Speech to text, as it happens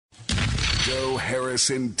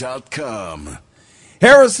GoHarrison.com.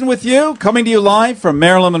 Harrison with you, coming to you live from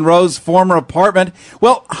Marilyn Monroe's former apartment.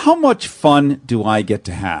 Well, how much fun do I get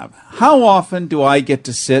to have? How often do I get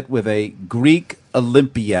to sit with a Greek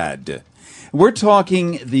Olympiad? We're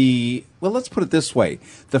talking let's put it this way,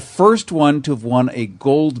 the first one to have won a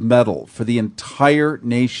gold medal for the entire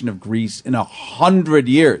nation of Greece in 100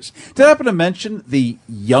 years. Did I happen to mention the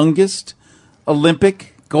youngest Olympic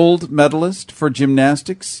gold medalist for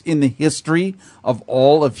gymnastics in the history of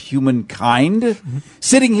all of humankind? Mm-hmm.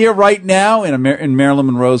 Sitting here right now in Marilyn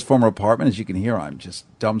Monroe's former apartment, as you can hear, I'm just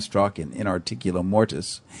dumbstruck and inarticulo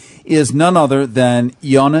mortis, is none other than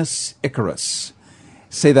Ioannis Icarus.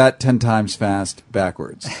 Say that 10 times fast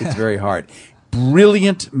backwards. It's very hard.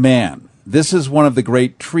 Brilliant man. This is one of the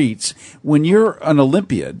great treats. When you're an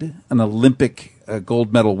Olympiad, an Olympic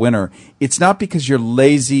gold medal winner, it's not because you're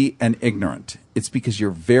lazy and ignorant. It's because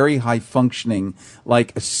you're very high functioning,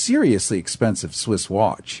 like a seriously expensive Swiss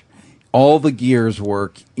watch. All the gears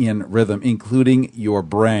work in rhythm, including your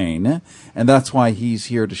brain. And that's why he's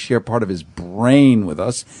here to share part of his brain with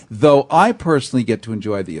us. Though I personally get to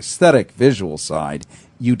enjoy the aesthetic, visual side,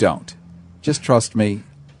 you don't. Just trust me.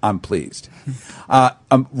 I'm pleased. A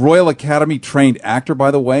Royal Academy trained actor, by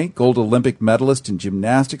the way, gold Olympic medalist in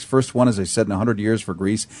gymnastics. First one, as I said, in 100 years for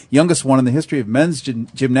Greece. Youngest one in the history of men's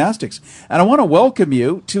gymnastics. And I want to welcome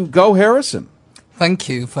you to Go Harrison. Thank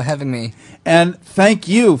you for having me. And thank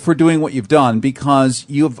you for doing what you've done, because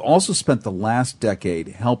you have also spent the last decade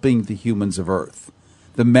helping the humans of Earth,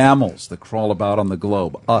 the mammals that crawl about on the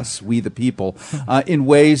globe, us, we the people, in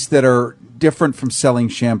ways that are different from selling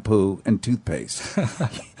shampoo and toothpaste.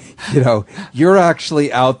 You know, you're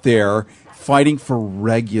actually out there fighting for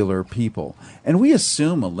regular people. And we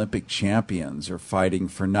assume Olympic champions are fighting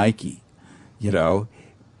for Nike, you know,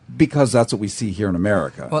 because that's what we see here in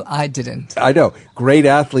America. Well, I didn't. I know. Great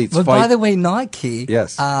athletes Well, fight. by the way, Nike,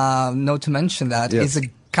 yes. Not to mention that, yes.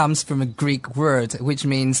 Comes from a Greek word, which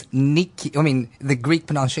means Nike. I mean, the Greek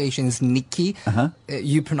pronunciation is Niki.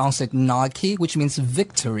 You pronounce it Nike, which means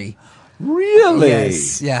victory. Really?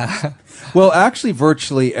 Yes, yeah. Well, actually,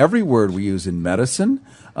 virtually every word we use in medicine,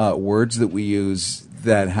 words that we use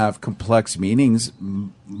that have complex meanings,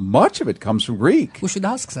 much of it comes from Greek. We should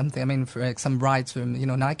ask something. I mean, for some rights from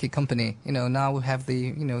Nike company. Now we have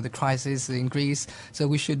the crisis in Greece, so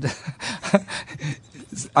we should.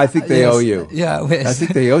 I think they owe you. Yeah, I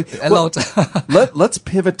think they owe you a lot. Let's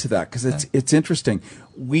pivot to that, because it's interesting.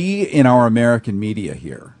 We in our American media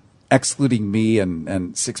here, excluding me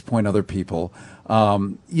and 6 other people,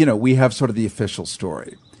 we have sort of the official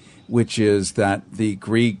story, which is that the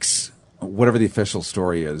Greeks, whatever the official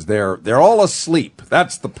story is, they're all asleep.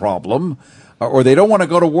 That's the problem. Or they don't want to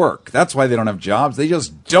go to work. That's why they don't have jobs. They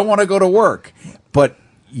just don't want to go to work. But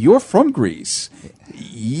you're from Greece.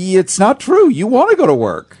 It's not true. You want to go to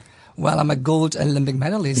work. Well, I'm a gold Olympic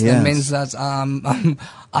medalist. Yes. That means that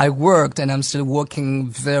I worked and I'm still working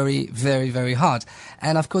very, very, very hard.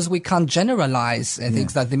 And of course, we can't generalize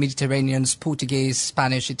things that the Mediterraneans, Portuguese,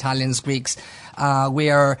 Spanish, Italians, Greeks, we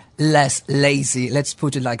are less lazy, let's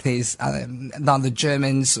put it like this, than the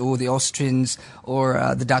Germans or the Austrians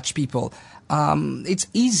or the Dutch people. It's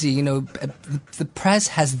easy, the press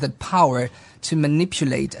has the power to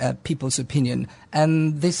manipulate people's opinion.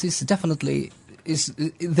 And this is definitely...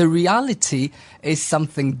 the reality is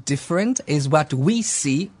something different, is what we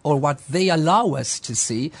see or what they allow us to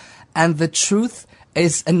see, and the truth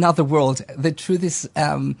is another world. The truth is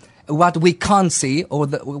what we can't see, or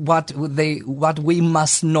what we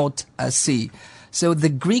must not see. So the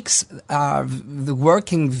Greeks are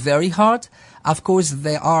working very hard. Of course,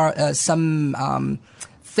 there are some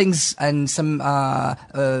things and some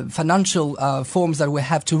financial forms that we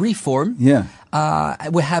have to reform. Yeah.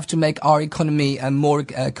 We have to make our economy more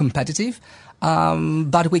competitive,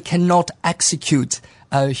 but we cannot execute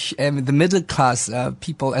the middle class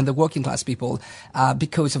people and the working class people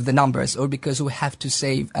because of the numbers, or because we have to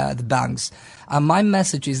save the banks. My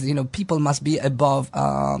message is, people must be above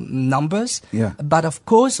numbers. Yeah. But of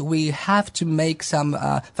course, we have to make some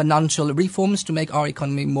financial reforms to make our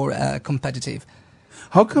economy more competitive.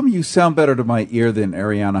 How come you sound better to my ear than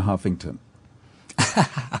Arianna Huffington?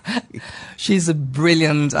 She's a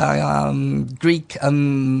brilliant Greek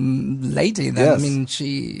lady. Yes. I mean,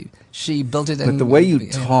 she built it. But the way you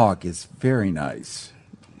talk is very nice.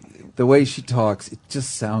 The way she talks, it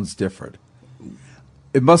just sounds different.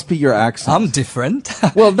 It must be your accent. I'm different.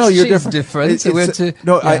 Well, no, you're She's different. different.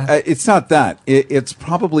 It's not that. It's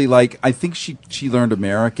probably like, I think she learned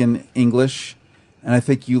American English, and I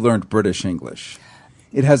think you learned British English.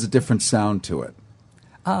 It has a different sound to it.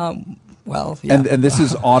 Well, yeah. And this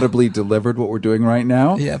is audibly delivered, what we're doing right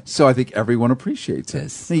now. Yeah. So I think everyone appreciates it.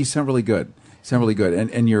 Yes. No, you sound really good. You sound really good.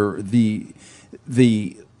 And you're the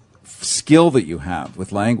skill that you have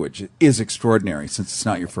with language is extraordinary, since it's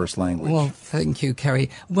not your first language. Well, thank you, Cary.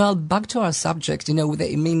 Well, back to our subject. Now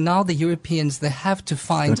the Europeans, they have to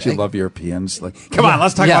find. Don't you love Europeans? Like, come on,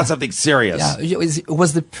 let's talk about something serious. Yeah, it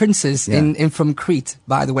was the princess in from Crete,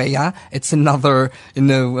 by the way. Yeah, it's another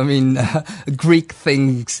Greek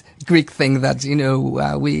thing that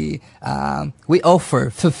we offer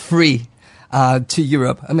for free. To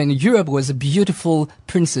Europe. I mean, Europe was a beautiful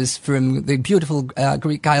princess from the beautiful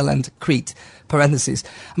Greek island Crete. Parentheses.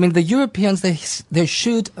 I mean, the Europeans, they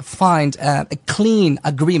should find a clean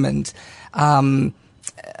agreement, and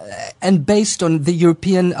based on the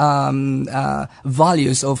European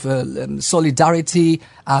values of solidarity,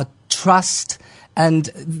 trust, and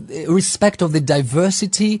respect of the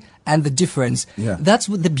diversity and the difference. Yeah. That's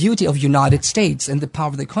what the beauty of United States and the power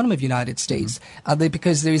of the economy of United States,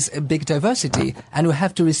 because there is a big diversity, and we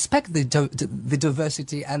have to respect the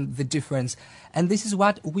diversity and the difference. And this is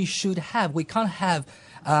what we should have. We can't have,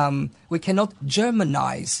 we cannot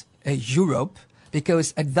Germanize Europe,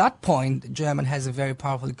 because at that point, Germany has a very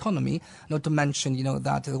powerful economy, not to mention,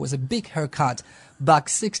 that there was a big haircut back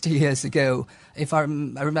 60 years ago, if I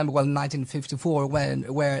remember well, 1954,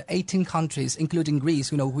 where 18 countries, including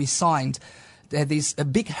Greece, we signed this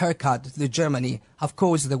big haircut to Germany. Of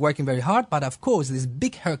course, they're working very hard, but of course, this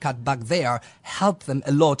big haircut back there helped them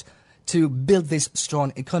a lot to build this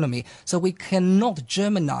strong economy. So we cannot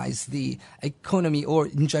Germanize the economy, or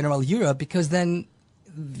in general Europe, because then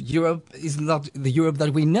Europe is not the Europe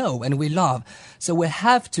that we know and we love. So we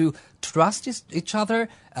have to trust each other.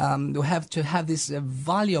 We have to have this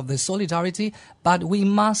value of the solidarity, but we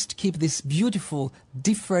must keep this beautiful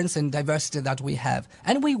difference and diversity that we have.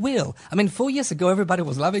 And we will. I mean, 4 years ago, everybody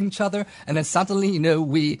was loving each other, and then suddenly,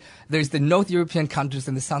 there's the North European countries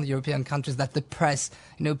and the South European countries that the press,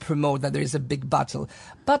 promote that there is a big battle.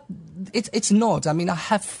 But it's not. I mean, I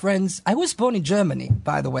have friends. I was born in Germany,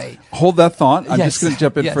 by the way. Hold that thought. I'm Yes. just going to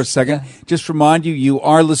jump in Yes. for a second. Yeah. Just remind you, you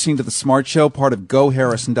are listening to The Smart Show, part of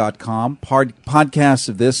GoHarrison.com. Podcasts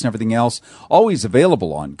of this and everything else, always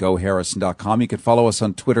available on GoHarrison.com. You can follow us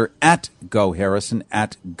on Twitter @GoHarrison,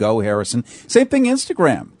 @GoHarrison. Same thing,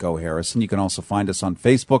 Instagram, GoHarrison. You can also find us on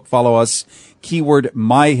Facebook. Follow us, keyword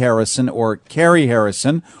MyHarrison or Cary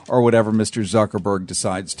Harrison, or whatever Mr. Zuckerberg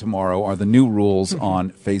decides tomorrow are the new rules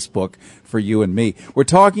on Facebook for you and me. We're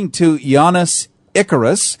talking to Ioannis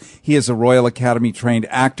Icarus. He is a Royal Academy trained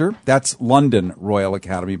actor. That's London Royal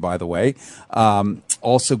Academy, by the way.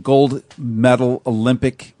 Also gold medal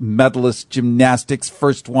Olympic medalist gymnastics,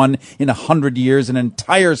 first one in 100 years, an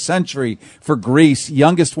entire century for Greece,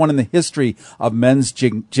 youngest one in the history of men's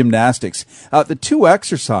gymnastics. The two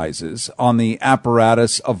exercises on the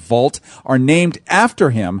apparatus of vault are named after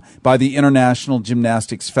him by the International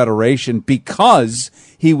Gymnastics Federation because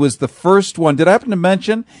he was the first one. Did I happen to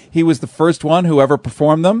mention he was the first one who ever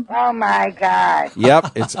performed them? Oh, my God.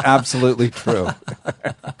 Yep, it's absolutely true.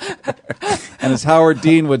 And as Howard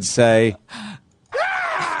Dean would say,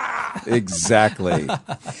 exactly.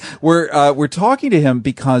 We're talking to him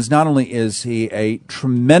because not only is he a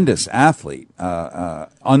tremendous athlete,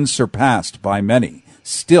 unsurpassed by many,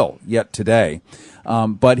 still yet today,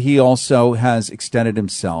 but he also has extended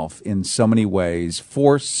himself in so many ways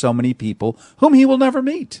for so many people whom he will never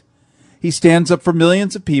meet. He stands up for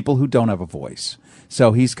millions of people who don't have a voice.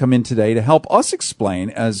 So he's come in today to help us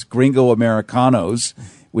explain, as Gringo Americanos,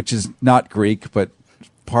 which is not Greek, but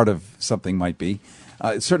part of something might be.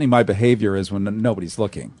 Certainly my behavior is when nobody's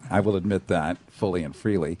looking. I will admit that fully and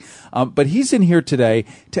freely. But he's in here today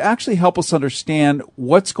to actually help us understand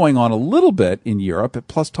what's going on a little bit in Europe,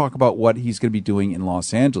 plus talk about what he's going to be doing in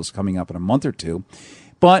Los Angeles coming up in a month or two.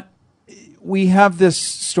 But we have this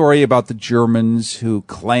story about the Germans who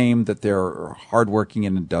claim that they're hardworking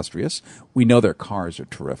and industrious. We know their cars are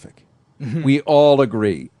terrific. Mm-hmm. We all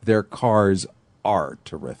agree their cars are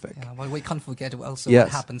terrific. Yeah, well, we can't forget also Yes.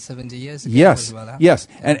 what happened 70 years ago. Yes, as well, huh? yes,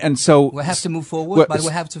 and so We have to move forward, but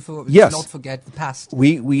we have to yes. not forget the past.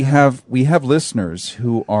 We have listeners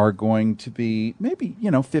who are going to be maybe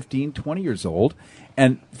 15, 20 years old,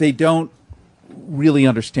 and they don't really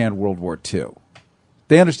understand World War II.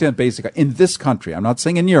 They understand basic in this country. I'm not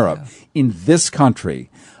saying in Europe. Yeah. In this country,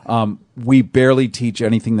 we barely teach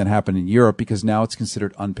anything that happened in Europe because now it's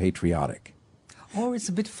considered unpatriotic. Or it's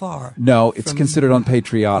a bit far. No, it's considered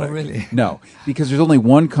unpatriotic. Oh, really? No, because there's only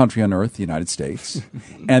one country on earth, the United States,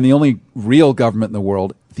 and the only real government in the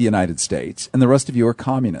world, the United States, and the rest of you are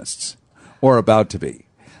communists or about to be.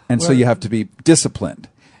 And so Well, you have to be disciplined.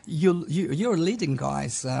 you're leading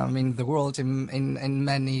guys. The world in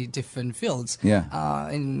many different fields. Yeah.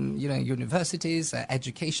 In universities,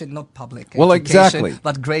 education, not public. Well, education, exactly.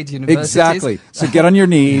 But great universities. Exactly. So get on your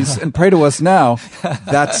knees and pray to us now.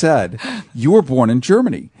 That said, you were born in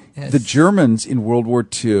Germany. Yes. The Germans in World War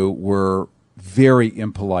II were very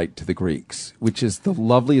impolite to the Greeks, which is the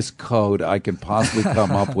loveliest code I can possibly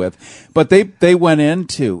come up with. But they went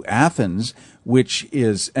into Athens, which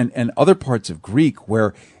is, and other parts of Greek,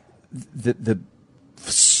 where the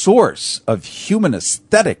source of human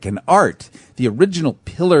aesthetic and art, the original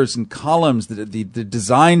pillars and columns, the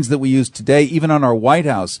designs that we use today, even on our White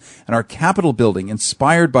House and our Capitol building,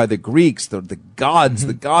 inspired by the Greeks, the gods,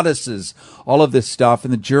 the goddesses, all of this stuff.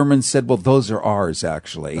 And the Germans said, well, those are ours,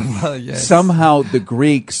 actually. Well, yes. Somehow the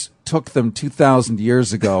Greeks took them 2,000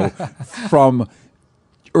 years ago from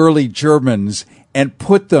early Germans and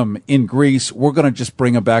put them in Greece. We're going to just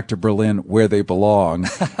bring them back to Berlin where they belong.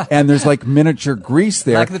 And there's like miniature Greece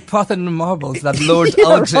there. Like the Parthenon marbles that Lord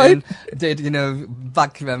Elgin did,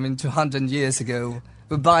 back 200 years ago.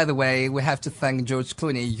 But by the way, we have to thank George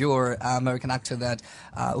Clooney, your American actor that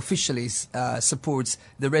officially supports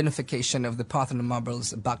the reunification of the Parthenon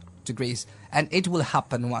marbles back to Greece. And it will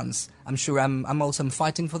happen once. I'm sure I'm also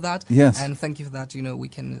fighting for that. Yes. And thank you for that. We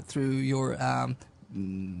can, through your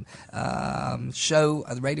show,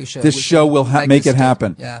 the radio show. This show will make it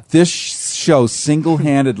happen. Yeah. This show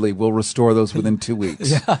single-handedly will restore those within 2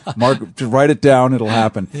 weeks. Mark, to write it down, it'll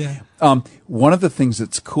happen. Yeah. One of the things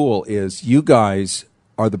that's cool is you guys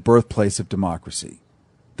are the birthplace of democracy.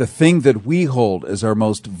 The thing that we hold as our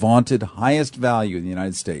most vaunted, highest value in the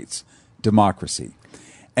United States, democracy.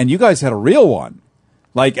 And you guys had a real one.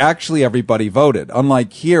 Like, actually, everybody voted.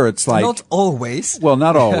 Unlike here, it's like... Not always. Well,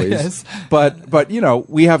 not always. Yes. But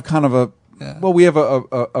we have kind of a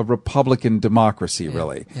Republican democracy,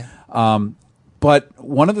 really. Yeah. But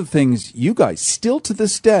one of the things you guys, still to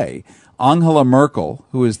this day, Angela Merkel,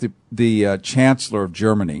 who is the Chancellor of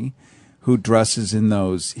Germany, who dresses in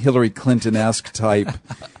those Hillary Clinton-esque type,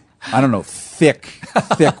 I don't know, thick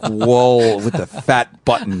wool with the fat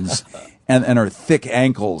buttons and her thick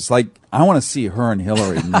ankles. Like, I want to see her and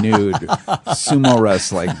Hillary nude sumo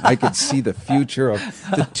wrestling. I could see the future of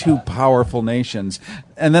the two powerful nations.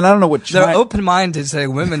 And then I don't know what China... They're open-minded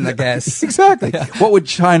women, I guess. Exactly. Yeah. What would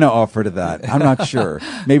China offer to that? I'm not sure.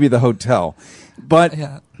 Maybe the hotel. But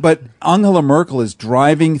Angela Merkel is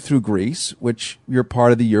driving through Greece, which you're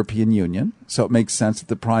part of the European Union. So it makes sense that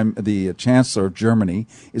the Chancellor of Germany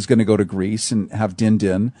is going to go to Greece and have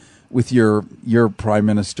din-din with your prime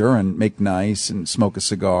minister and make nice and smoke a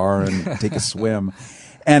cigar and take a swim.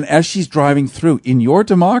 And as she's driving through, in your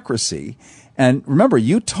democracy, and remember,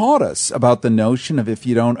 you taught us about the notion of if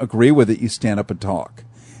you don't agree with it, you stand up and talk.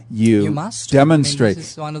 You must demonstrate.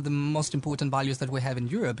 This is one of the most important values that we have in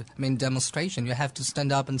Europe. Demonstration. You have to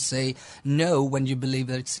stand up and say no when you believe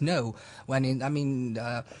that it's no. Je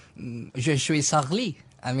suis Sarli.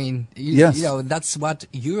 Yes. That's what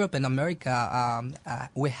Europe and America,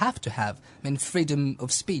 we have to have. Freedom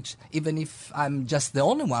of speech. Even if I'm just the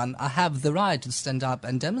only one, I have the right to stand up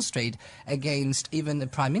and demonstrate against even a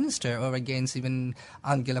prime minister or against even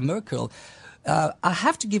Angela Merkel. I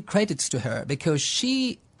have to give credits to her because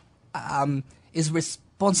she is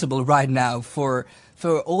responsible right now for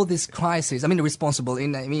all these crises. Responsible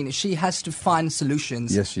she has to find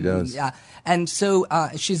solutions. Yes, she does. Yeah. And so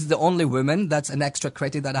she's the only woman. That's an extra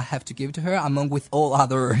credit that I have to give to her, among with all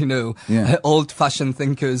other, old-fashioned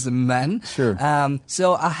thinkers and men. Sure.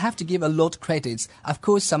 So I have to give a lot of credits. Of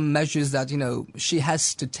course, some measures that, she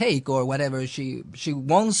has to take or whatever she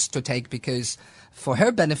wants to take because for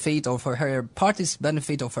her benefit or for her party's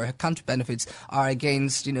benefit or for her country benefits are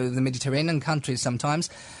against, the Mediterranean countries sometimes.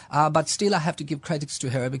 But still I have to give credits to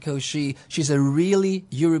her because she's a really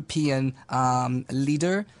European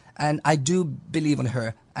leader. And I do believe in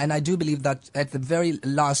her. And I do believe that at the very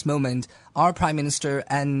last moment, our Prime Minister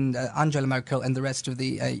and Angela Merkel and the rest of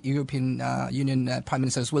the European Union Prime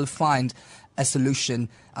Ministers will find a solution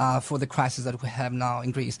for the crisis that we have now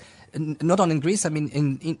in Greece. Not only in Greece,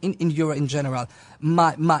 in Europe in general.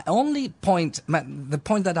 My only point, the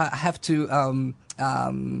point that I have to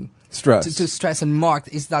stress and mark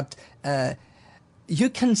is that you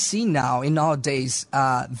can see now in our days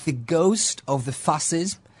the ghost of the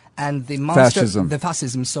fascism and the monster, the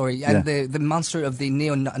fascism, and the monster of the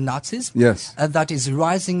neo-Nazis. Yes, that is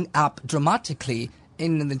rising up dramatically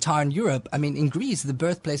in the entire Europe. In Greece, the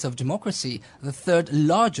birthplace of democracy, the third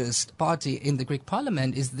largest party in the Greek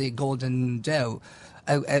parliament is the Golden Dawn,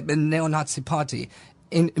 a neo-Nazi party.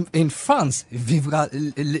 in France, vive la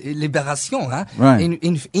libération, huh? Right.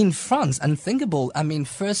 In France, unthinkable. I mean,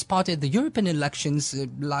 first party at the European elections,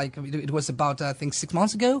 like it was about, I think, 6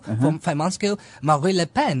 months ago, 5 months ago, Marine Le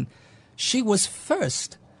Pen, she was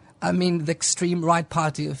first. I mean, the extreme right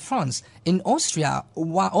party of France. In Austria,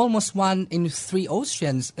 almost 1 in 3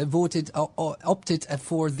 Austrians voted or opted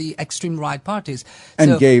for the extreme right parties.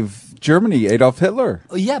 And gave Germany Adolf Hitler.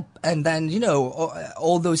 Yep, and then, you know,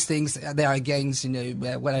 all those things, they are against, you know,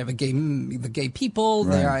 whatever, the gay people,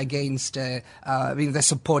 Right. they are against, I mean, they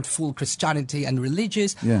support full Christianity and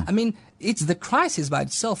religious. Yeah. I mean, it's the crisis by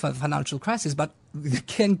itself, a financial crisis, but it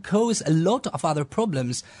can cause a lot of other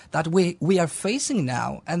problems that we are facing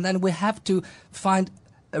now, and then we have to find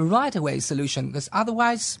a right away solution, because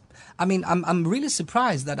otherwise, I mean, I'm really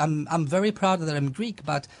surprised that I'm very proud that I'm Greek,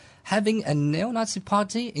 but having a neo-Nazi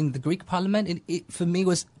party in the Greek parliament, it for me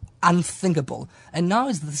was unthinkable. And now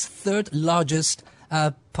it's the 3rd largest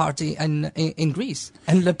party in Greece,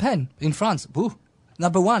 and Le Pen in France, woo,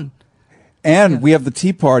 number 1. And we have the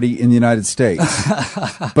Tea Party in the United States.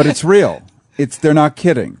 But it's real. They're not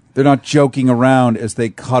kidding. They're not joking around as they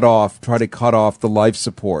try to cut off the life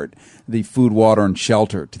support, the food, water, and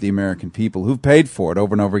shelter to the American people who've paid for it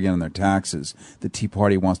over and over again in their taxes. The Tea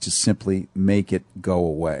Party wants to simply make it go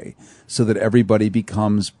away so that everybody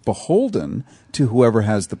becomes beholden to whoever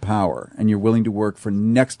has the power, and you're willing to work for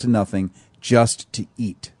next to nothing just to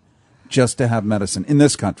eat, just to have medicine in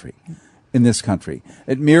this country. In this country.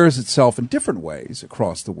 It mirrors itself in different ways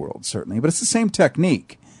across the world, certainly, but it's the same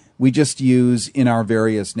technique. We just use in our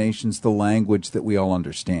various nations the language that we all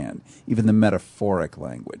understand, even the metaphoric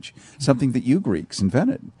language, something that you Greeks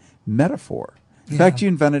invented, metaphor. In fact, you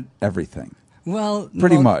invented everything. Well,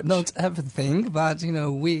 pretty much. Not everything, but, you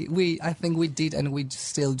know, I think we did, and we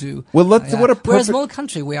still do. Well, we're a small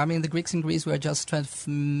country. I mean, the Greeks in Greece, we are just 12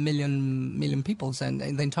 million people, and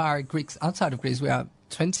in the entire Greeks outside of Greece, we are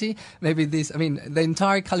 20. Maybe the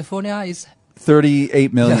entire California is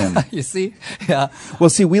 38 million. Yeah, you see? Yeah.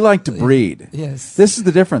 Well, see, we like to breed. Yes. This is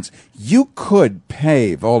the difference. You could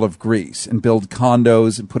pave all of Greece and build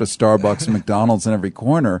condos and put a Starbucks and McDonald's in every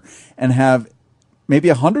corner and have maybe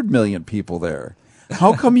 100 million people there.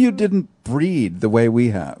 How come you didn't breed the way we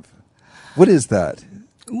have? What is that?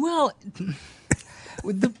 Well,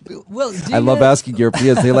 I love asking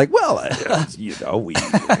Europeans. They're like, well, you know, we...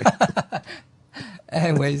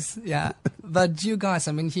 Anyways, yeah. But you guys,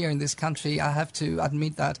 I mean, here in this country, I have to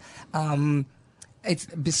admit that it's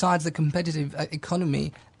besides the competitive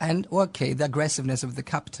economy and, okay, the aggressiveness of the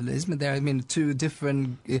capitalism, there are, I mean, 2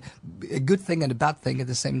 different, a good thing and a bad thing at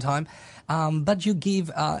the same time. But you give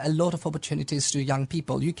a lot of opportunities to young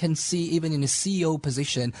people. You can see even in a CEO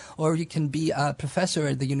position, or you can be a professor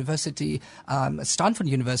at the university, Stanford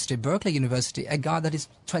University, Berkeley University, a guy that is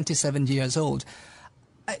 27 years old.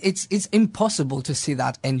 It's impossible to see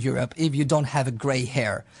that in Europe if you don't have a gray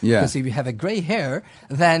hair. Yeah. Because if you have a gray hair,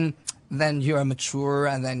 then you're mature,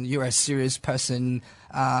 and then you're a serious person.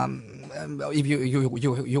 If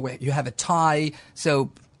you have a tie,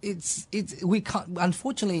 so we can't.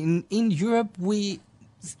 Unfortunately, in Europe,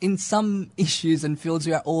 in some issues and fields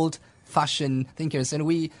we are old-fashioned thinkers, and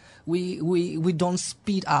we don't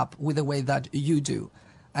speed up with the way that you do.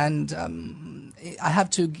 And I have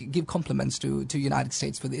to give compliments to United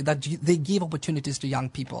States for that. They give opportunities to young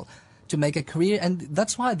people to make a career, and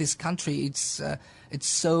that's why this country it's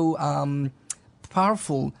so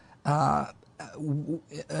powerful because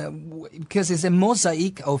it's a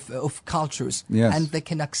mosaic of cultures, yes. and they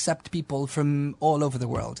can accept people from all over the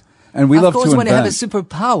world. And we love to invent. Of course, when you have a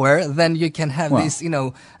superpower, then you can have this,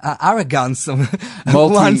 arrogance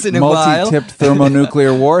once in a while. Multi-tipped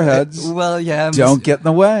thermonuclear warheads. Well, yeah. Don't get in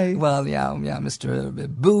the way. Well, yeah, Mr.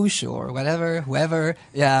 Bush or whatever, whoever.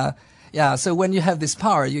 Yeah. So when you have this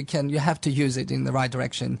power, you have to use it in the right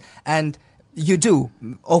direction. And you do.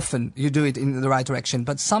 Often you do it in the right direction.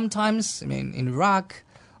 But sometimes, I mean, in Iraq,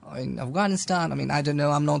 in Afghanistan, I mean, I don't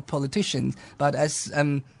know, I'm not a politician, but as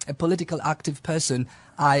a political active person,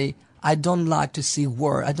 I don't like to see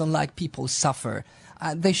war. I don't like people suffer.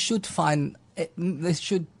 They should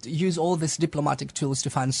use all these diplomatic tools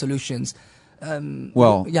to find solutions.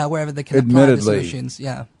 Wherever they can apply the solutions.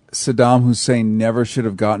 Yeah. Saddam Hussein never should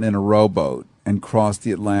have gotten in a rowboat and crossed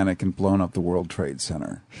the Atlantic and blown up the World Trade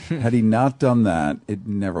Center. Had he not done that, it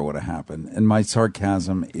never would have happened. And my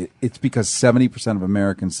sarcasm, it's because 70% of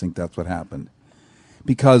Americans think that's what happened.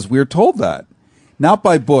 Because we're told that. Not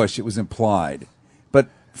by Bush, it was implied. But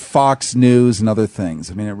Fox News and other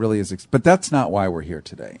things. I mean, it really is. But that's not why we're here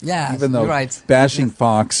today. Yeah, even though right. Bashing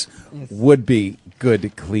Fox would be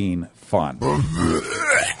good, clean fun.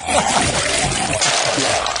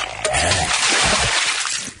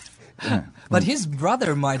 But his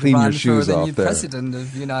brother might Clean your run for shoes the off new there. president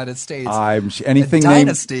of the United States. Anything a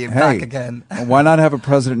dynasty named, back hey, again. Why not have a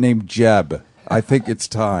president named Jeb? I think it's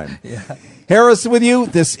time. Yeah. Harrison with you.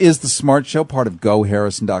 This is The Smart Show, part of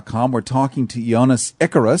GoHarrison.com. We're talking to Ioannis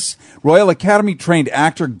Icarus, Royal Academy-trained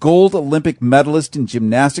actor, gold Olympic medalist in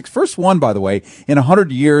gymnastics. First one, by the way, in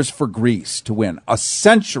 100 years for Greece to win. A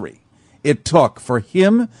century it took for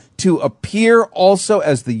him to appear also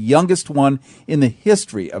as the youngest one in the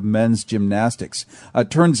history of men's gymnastics.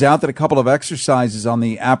 Turns out that a couple of exercises on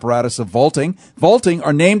the apparatus of vaulting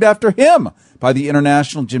are named after him by the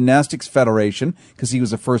International Gymnastics Federation, because he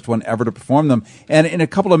was the first one ever to perform them. And in a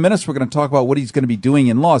couple of minutes, we're going to talk about what he's going to be doing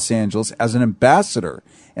in Los Angeles as an ambassador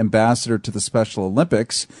to the Special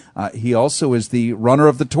Olympics. He also is the runner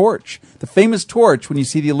of the torch. The famous torch, when you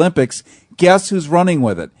see the Olympics, guess who's running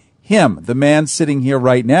with it? Him, the man sitting here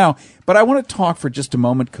right now. But I want to talk for just a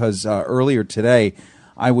moment, because earlier today,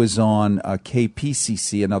 I was on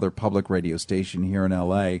KPCC, another public radio station here in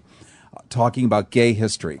L.A., talking about gay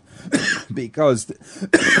history, because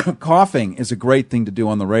coughing is a great thing to do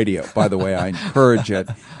on the radio. By the way, I encourage it.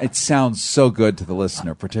 It sounds so good to the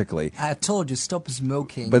listener, particularly. I told you, stop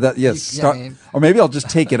smoking. But or maybe I'll just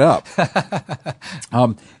take it up.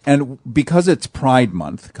 And because it's Pride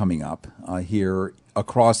Month coming up here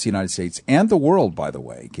across the United States and the world, by the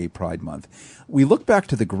way, Gay Pride Month, we look back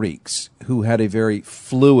to the Greeks, who had a very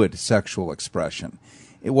fluid sexual expression.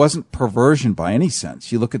 It wasn't perversion by any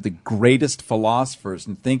sense. You look at the greatest philosophers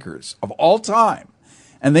and thinkers of all time,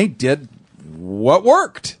 and they did what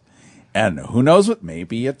worked. And who knows what?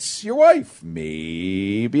 Maybe it's your wife.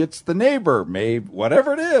 Maybe it's the neighbor. Maybe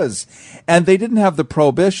whatever it is. And they didn't have the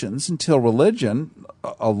prohibitions until religion,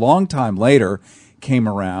 a long time later, came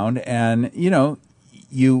around. And,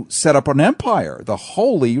 you set up an empire, the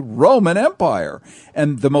Holy Roman Empire,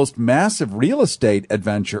 and the most massive real estate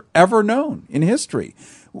adventure ever known in history,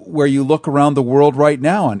 where you look around the world right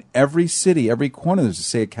now, in every city, every corner, there's,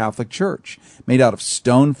 say, a Catholic church made out of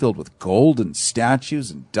stone filled with gold and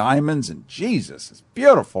statues and diamonds, and Jesus, it's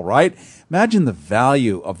beautiful, right? Imagine the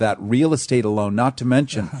value of that real estate alone, not to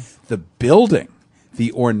mention the building,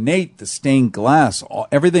 the ornate, the stained glass,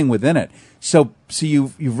 everything within it. So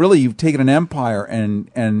you've taken an empire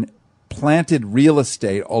and planted real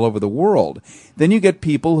estate all over the world. Then you get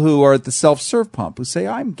people who are at the self-serve pump who say,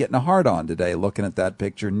 I'm getting a hard-on today looking at that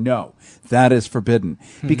picture. No, that is forbidden,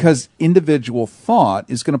 because individual thought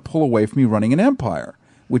is going to pull away from you running an empire,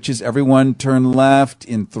 which is everyone turn left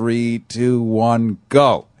in 3, 2, 1,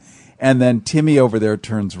 go. And then Timmy over there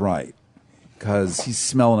turns right because he's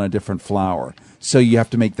smelling a different flower. So you have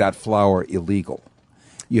to make that flower illegal.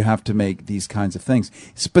 You have to make these kinds of things.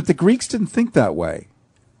 But the Greeks didn't think that way.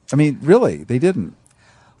 I mean, really, they didn't.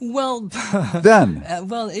 Well, then.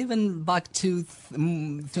 Even back to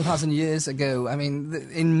 2,000 years ago, I mean,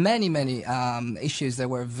 in many issues, they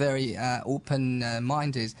were very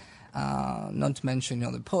open-minded. Not to mention,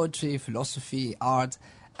 the poetry, philosophy, art,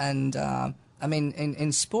 and I mean,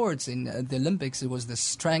 in sports, in the Olympics, it was the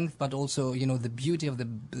strength, but also, the beauty of the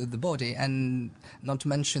body, and not to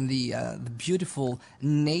mention the beautiful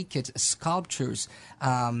naked sculptures,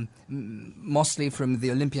 mostly from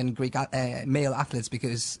the Olympian Greek male athletes,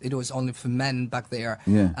 because it was only for men back there.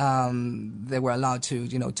 Yeah. They were allowed to,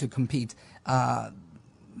 to compete.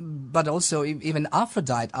 But also, even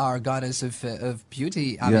Aphrodite, our goddess of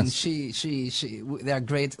beauty. I mean, they are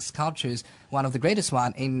great sculptures. One of the greatest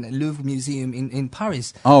one in Louvre Museum in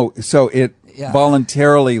Paris. Oh, so it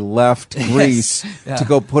voluntarily left Greece to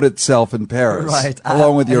go put itself in Paris, right?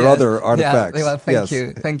 Along with your other artifacts. Yeah, well,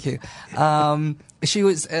 thank you. She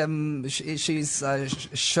was she's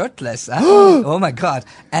shirtless. Oh my God!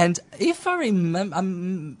 And if I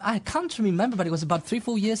remember, I can't remember, but it was about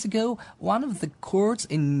 3-4 years ago. One of the courts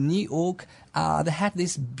in New York, they had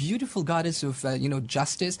this beautiful goddess of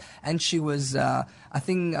justice, and she was I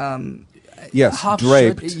think. Yes, half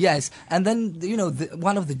draped. Shirt, yes, and then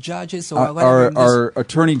one of the judges, or our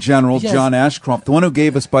Attorney General John Ashcroft, the one who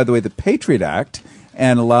gave us, by the way, the Patriot Act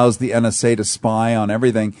and allows the NSA to spy on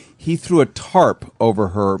everything. He threw a tarp over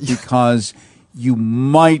her because you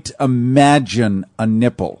might imagine a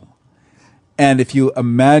nipple, and if you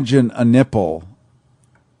imagine a nipple,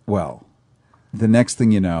 well, the next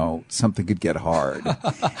thing you know, something could get hard.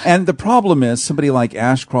 And the problem is, somebody like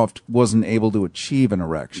Ashcroft wasn't able to achieve an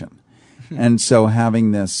erection. And so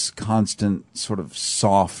having this constant sort of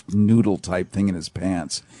soft noodle type thing in his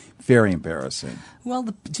pants, very embarrassing. Well,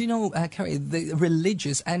 do you know, Cary, the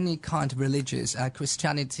religious, any kind of religious,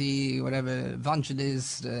 Christianity, whatever,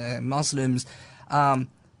 evangelists, Muslims,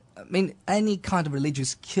 I mean, any kind of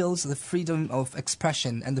religious kills the freedom of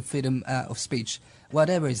expression and the freedom of speech,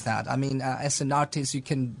 whatever is that. I mean, as an artist, you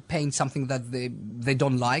can paint something that they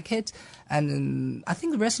don't like it. And I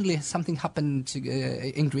think recently something happened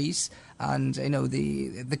in Greece, and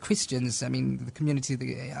the Christians. I mean, the community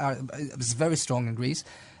is very strong in Greece,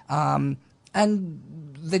 and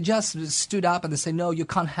they just stood up and they said, no, you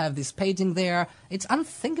can't have this painting there. It's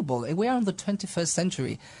unthinkable. We are in the 21st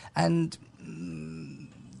century, and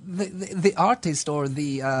the artist or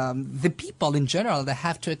the people in general, they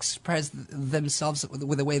have to express themselves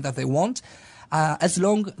with the way that they want, as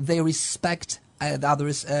long they respect the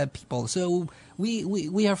others people. So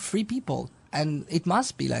we are free people, and it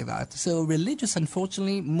must be like that. So religious,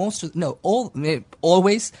 unfortunately,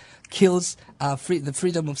 always kills the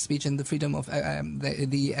freedom of speech and the freedom of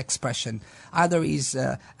the expression. Either is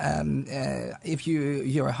if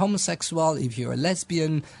you're a homosexual, if you're a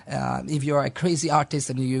lesbian, if you're a crazy artist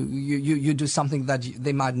and you do something that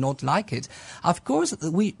they might not like it. Of course,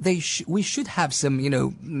 we should have some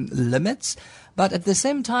limits, but at the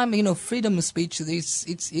same time, freedom of speech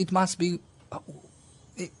it must be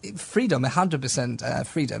freedom, 100%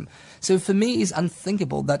 freedom. So for me, it's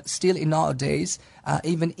unthinkable that still in nowadays,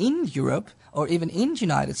 even in Europe or even in the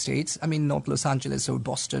United States, I mean, not Los Angeles or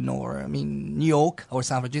Boston or, New York or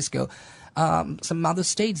San Francisco, some other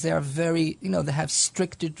states, they are very, they have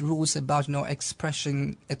stricter rules about,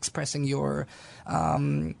 expressing your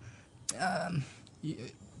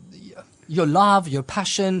love, your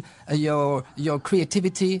passion, your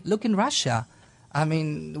creativity. Look in Russia. I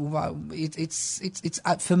mean, it's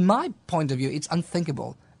from my point of view, it's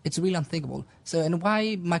unthinkable. It's really unthinkable. So, and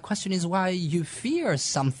my question is why you fear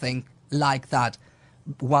something like that?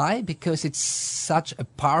 Why? Because it's such a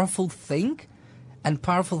powerful thing, and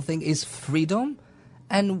powerful thing is freedom.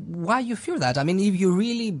 And why you fear that? I mean, if you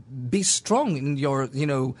really be strong in your,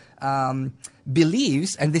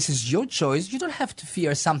 beliefs, and this is your choice, you don't have to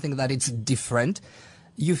fear something that it's different.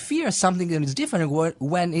 You fear something that is different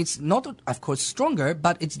when it's not, of course, stronger,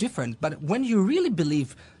 but it's different. But when you really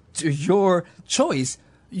believe to your choice,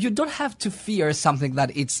 you don't have to fear something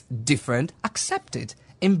that it's different. Accept it.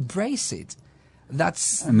 Embrace it.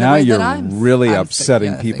 That's and now you're really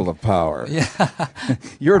upsetting people of power. Yeah.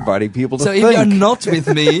 You're inviting people to think. So if you're not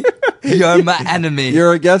with me, you're my enemy.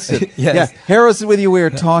 You're against it. Yes. Yeah. Harrison with you. We are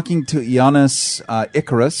talking to Ioannis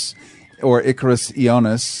Icarus, or Icarus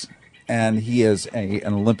Ioannis, and he is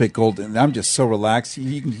an Olympic gold. And I'm just so relaxed.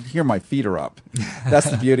 You can hear my feet are up.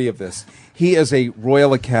 That's the beauty of this. He is a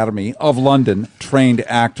Royal Academy of London trained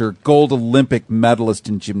actor, gold Olympic medalist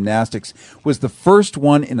in gymnastics, was the first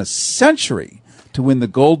one in a century to win the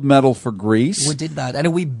gold medal for Greece. We did that,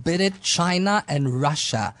 and we beat China and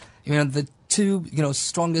Russia. The two,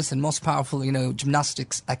 strongest and most powerful,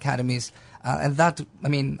 gymnastics academies. And that,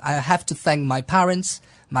 I have to thank my parents,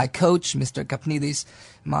 my coach, Mr. Kapnidis,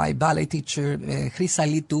 my ballet teacher,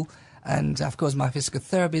 Chrysalitou, and of course my physical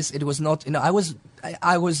therapist. It was not, I was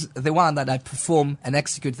the one that I perform and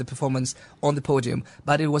execute the performance on the podium,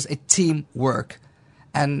 but it was a teamwork.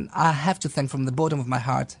 And I have to thank from the bottom of my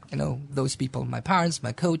heart, those people, my parents,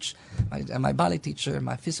 my coach, my ballet teacher,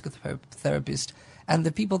 my physical therapist, and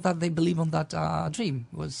the people that they believe on that dream.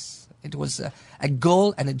 It was a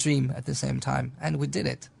goal and a dream at the same time, and we did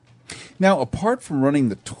it. Now, apart from running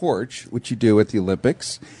the torch, which you do at the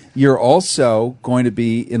Olympics, you're also going to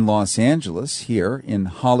be in Los Angeles, here in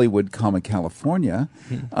Hollywood, California,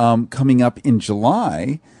 coming up in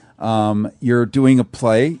July. You're doing a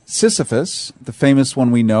play, Sisyphus, the famous one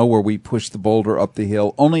we know, where we push the boulder up the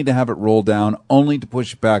hill, only to have it roll down, only to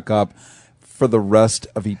push it back up for the rest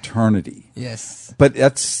of eternity. Yes. But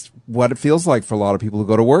that's what it feels like for a lot of people who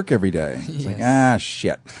go to work every day. It's like,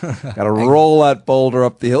 shit. Got to roll that boulder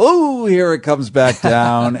up the hill. Oh, here it comes back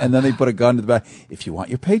down. And then they put a gun to the back. If you want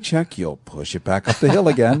your paycheck, you'll push it back up the hill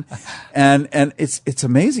again. And it's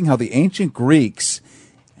amazing how the ancient Greeks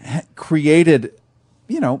created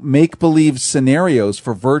make-believe scenarios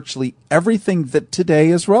for virtually everything that today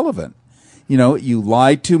is relevant. You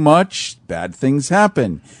lie too much, bad things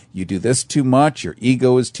happen. You do this too much, your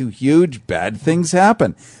ego is too huge, bad things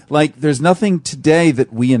happen. Like, there's nothing today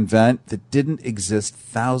that we invent that didn't exist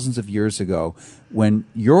thousands of years ago when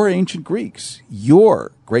your ancient Greeks,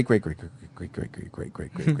 your great, can't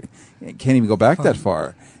even go back that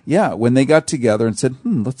far. Yeah, when they got together and said,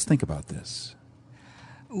 let's think about this.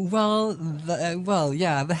 Well,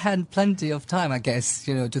 yeah, they had plenty of time, I guess,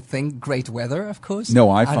 to think. Great weather, of course. No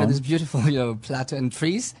iPhones. Under this beautiful, plateau and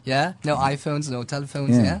trees, yeah. No iPhones, no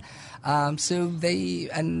telephones, yeah. And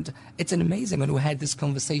it's an amazing when we had this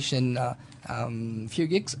conversation a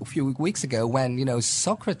few weeks ago when,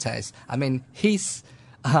 Socrates, his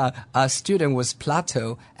our student was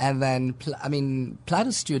Plato, and then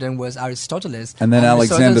Plato's student was Aristotle, and then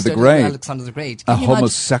Alexander the Great. Alexander the Great, a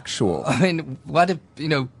homosexual. I mean, what a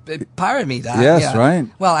pyramid. Yes, right.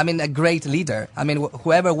 Well, I mean, a great leader. I mean,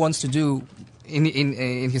 whoever wants to do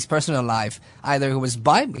in his personal life, either he was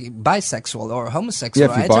bisexual or homosexual.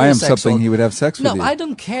 Yeah, if you buy him something, he would have sex with you. No, I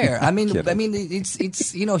don't care. I mean,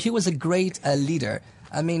 it's he was a great leader.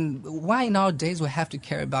 I mean, why nowadays we have to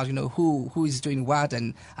care about who is doing what?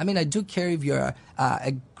 And I mean, I do care if you're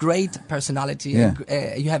a great personality,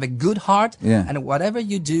 you have a good heart, and whatever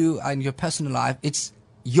you do in your personal life, it's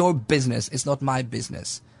your business. It's not my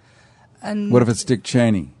business. And what if it's Dick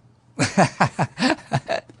Cheney?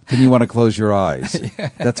 Then you want to close your eyes.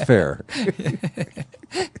 That's fair.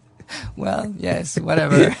 Well, yes,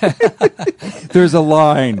 whatever. There's a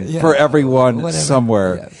line for everyone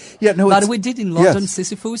somewhere. But we did in London,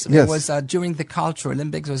 Sisyphus. Yes. It was during the Cultural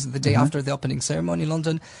Olympics. It was the day after the opening ceremony in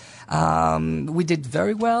London. We did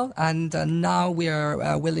very well, and now we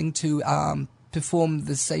are willing to perform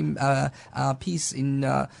the same piece in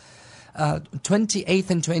 28th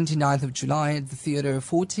and 29th of July at the Theatre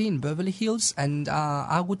 40 in Beverly Hills, and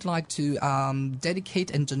I would like to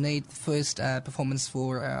dedicate and donate the first performance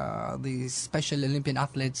for the Special Olympian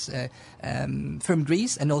athletes from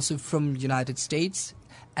Greece and also from United States.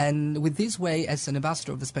 And with this way, as an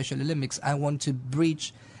ambassador of the Special Olympics, I want to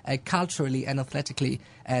bridge culturally and athletically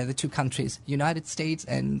the two countries, United States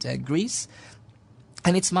and Greece.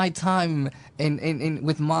 And it's my time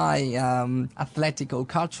with my athletic or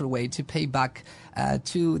cultural way to pay back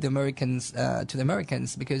to the Americans,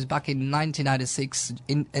 because back in 1996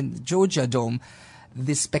 in Georgia Dome,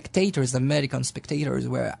 the American spectators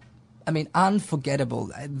were, I mean, unforgettable.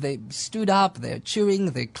 They stood up, they're cheering,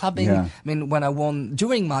 they're clapping. Yeah. I mean, when I won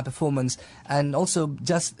during my performance, and also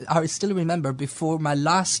I still remember before my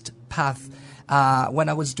last path, when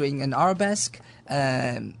I was doing an arabesque,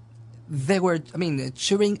 they were,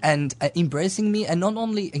 cheering and embracing me, and not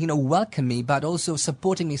only, welcome me, but also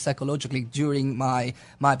supporting me psychologically during my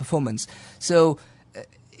performance. So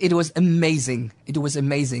it was amazing. It was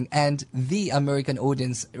amazing. And the American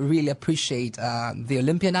audience really appreciate the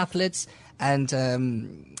Olympian athletes and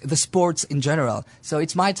the sports in general. So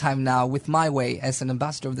it's my time now, with my way as an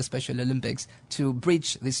ambassador of the Special Olympics, to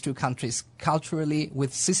bridge these two countries culturally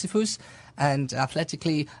with Sisyphus, and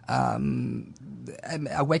athletically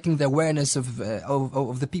awakening the awareness of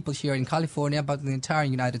the people here in California, but in the entire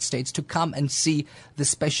United States, to come and see the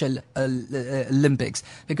Special Olympics.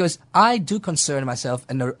 Because I do consider myself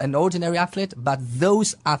an ordinary athlete, but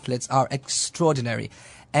those athletes are extraordinary.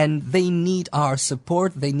 And they need our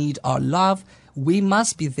support, they need our love. We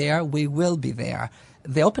must be there, we will be there.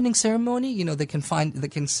 The opening ceremony, they can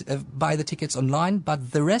buy the tickets online,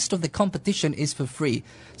 but the rest of the competition is for free.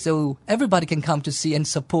 So everybody can come to see and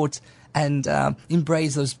support and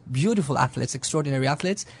embrace those beautiful athletes, extraordinary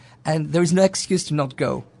athletes, and there is no excuse to not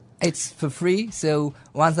go. It's for free, so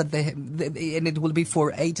once that and it will be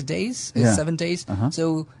for 8 days, 7 days.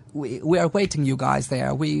 So we are waiting you guys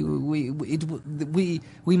there. We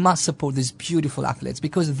must support these beautiful athletes,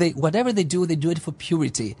 because whatever they do it for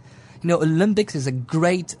purity. Olympics is a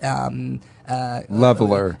great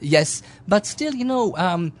leveler. Yes, but still,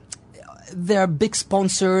 there are big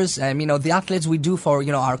sponsors. The athletes we do for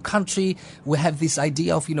our country. We have this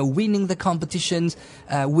idea of winning the competitions.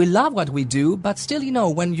 We love what we do, but still,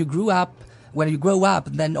 when you grow up,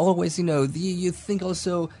 then always you think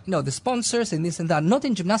also the sponsors and this and that. Not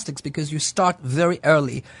in gymnastics, because you start very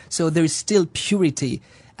early, so there is still purity,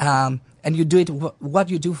 and you do it what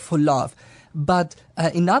you do for love. But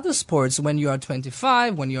in other sports, when you are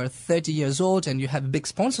 25, when you are 30 years old, and you have big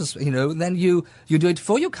sponsors, then you do it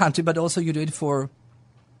for your country, but also you do it for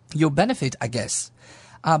your benefit, I guess.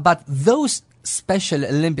 But those Special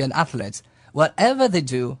Olympian athletes, whatever they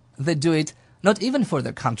do it not even for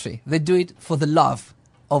their country. They do it for the love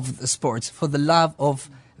of the sports, for the love of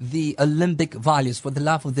the Olympic values, for the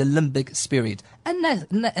love of the Olympic spirit, and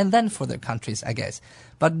then for their countries, I guess.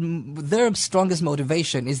 But their strongest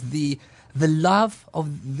motivation is the love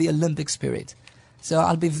of the Olympic spirit. So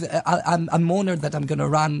I'm honored that I'm going to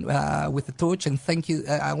run with the torch, and thank you.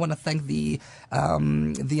 I want to thank the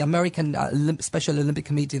American Special Olympic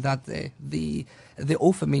Committee that they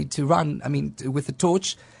offer me to run. With the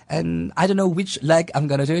torch. And I don't know which leg I'm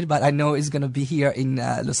going to do it, but I know it's going to be here in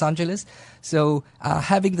Los Angeles. So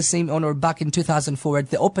having the same honor back in 2004 at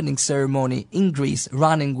the opening ceremony in Greece,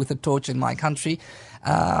 running with a torch in my country.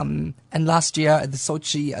 And last year at the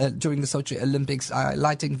Sochi, during the Sochi Olympics,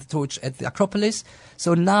 lighting the torch at the Acropolis.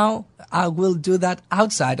 So now I will do that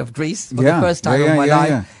outside of Greece for the first time of my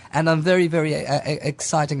life. And I'm very, very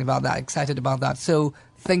excited about that. So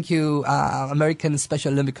thank you, American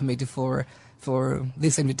Special Olympic Committee, for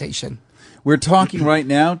this invitation. We're talking right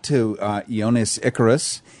now to Ioannis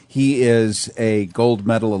Icarus. He is a gold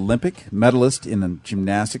medal Olympic medalist in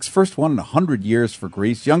gymnastics. First one in 100 years for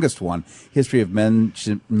Greece. Youngest one. History of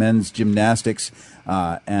men's gymnastics.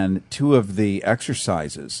 And two of the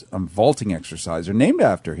exercises, vaulting exercise, are named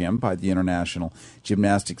after him by the International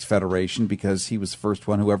Gymnastics Federation because he was the first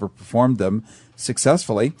one who ever performed them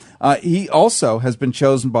successfully. He also has been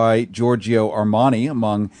chosen by Giorgio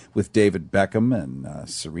Armani, with David Beckham and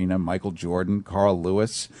Serena, Michael Jordan, Carl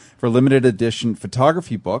Lewis, for a limited edition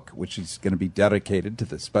photography book, which is going to be dedicated to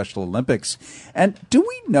the Special Olympics. And do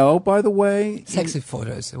we know, by the way... Sexy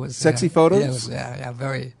photos. It was sexy photos? Yeah, it was,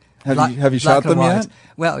 very... Have you shot them yet?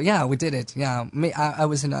 Well, yeah, we did it. Yeah, I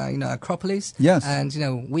was in Acropolis. Yes,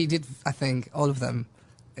 and we did. I think all of them.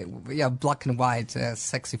 Yeah, black and white,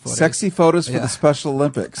 sexy photos. Sexy photos for the Special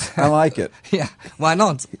Olympics. I like it. Yeah, why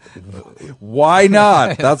not? Why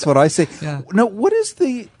not? That's what I say. Yeah. Now, what is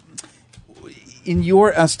in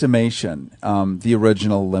your estimation, the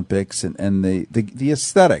original Olympics and the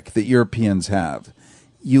aesthetic that Europeans have?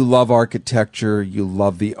 You love architecture. You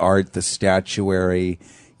love the art, the statuary.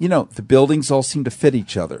 The buildings all seem to fit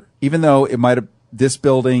each other, even though this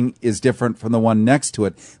building is different from the one next to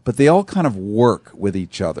it, but they all kind of work with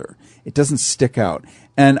each other. It doesn't stick out.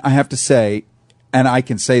 And I have to say, and I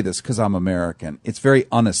can say this because I'm American, it's very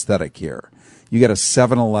unaesthetic here. You get a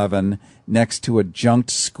 7-Eleven next to a junked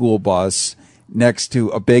school bus, next to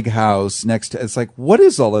a big house, it's like, what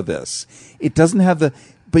is all of this? It doesn't have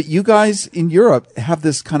but you guys in Europe have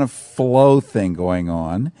this kind of flow thing going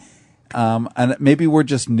on. And maybe we're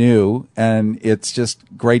just new, and it's just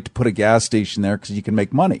great to put a gas station there because you can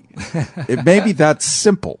make money. Maybe that's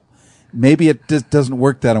simple. Maybe it just doesn't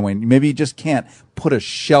work that way. Maybe you just can't put a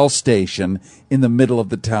Shell station in the middle of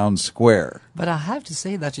the town square. But I have to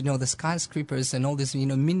say that, the skyscrapers and all this,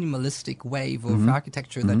 minimalistic wave of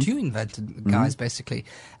architecture that you invented, guys, basically,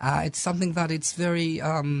 it's something that it's very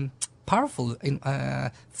powerful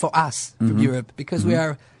for us, for Europe, because we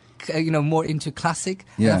are... more into classic.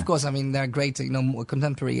 Yeah. And of course, there are great, more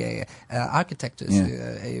contemporary architects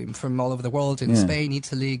from all over the world, in Spain,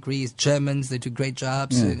 Italy, Greece, Germans, they do great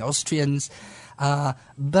jobs, Austrians.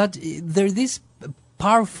 But there's this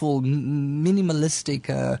powerful,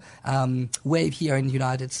 minimalistic wave here in the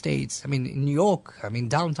United States. In New York,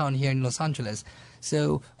 downtown here in Los Angeles.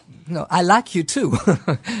 So, I like you too.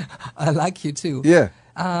 I like you too. Yeah.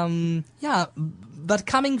 But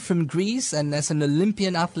coming from Greece and as an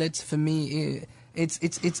Olympian athlete, for me,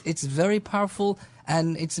 it's very powerful,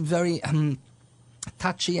 and it's very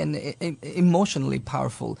touchy and emotionally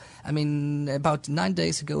powerful. About 9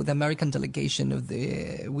 days ago, the American delegation of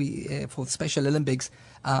for the Special Olympics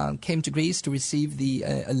came to Greece to receive the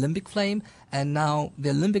Olympic flame, and now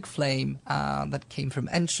the Olympic flame that came from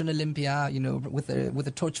ancient Olympia, with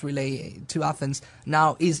a torch relay to Athens,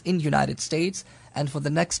 now is in the United States. And for the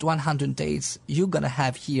next 100 days, you're going to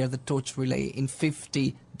have here the torch relay in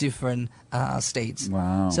 50 different states.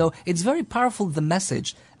 Wow. So it's very powerful, the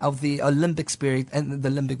message of the Olympic spirit and the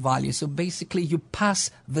Olympic value. So basically, you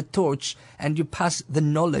pass the torch and you pass the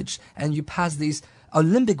knowledge and you pass these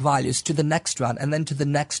Olympic values to the next one and then to the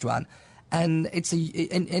next one. And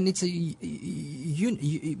you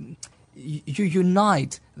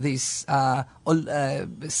unite this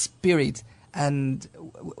spirit. And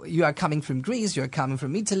you are coming from Greece, you are coming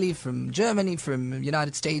from Italy, from Germany, from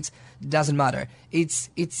United States. It doesn't matter. This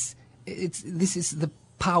is the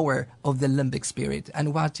power of the Olympic spirit,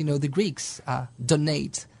 and what the Greeks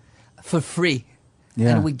donate for free,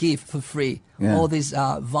 and we give for free all these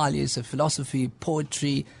values of philosophy,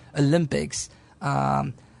 poetry, Olympics.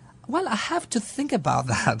 Well, I have to think about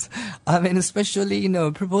that. Especially,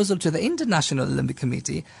 a proposal to the International Olympic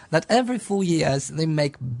Committee that every 4 years they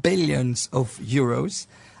make billions of euros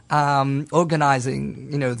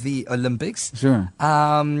organizing, the Olympics. Sure.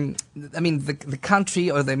 The country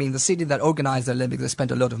or the city that organized the Olympics, they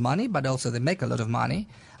spend a lot of money, but also they make a lot of money.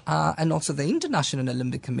 And also the International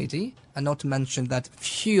Olympic Committee, and not to mention that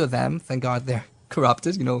few of them, thank God, they're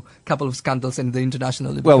corrupted, a couple of scandals in the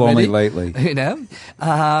International Olympic Committee. Well, only lately.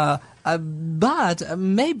 But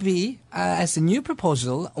maybe as a new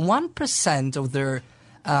proposal, 1% of their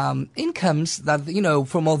incomes that,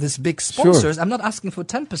 from all these big sponsors, Sure. I'm not asking for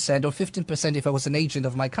 10% or 15% if I was an agent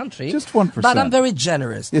of my country. Just 1%. But I'm very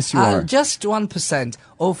generous. Yes, you are. Just 1%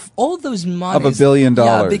 of all those money. Of $1 billion.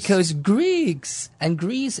 Yeah, because Greece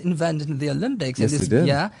invented the Olympics. Yes, they did.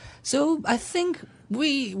 Yeah. So I think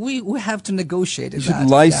we have to negotiate. You should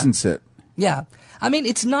license it. Yeah. I mean,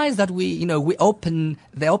 it's nice that we open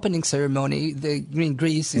the opening ceremony. In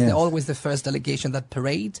Greece is always the first delegation that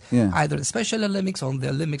parade, either the Special Olympics or the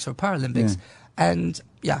Olympics or Paralympics. Yeah. And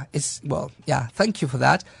thank you for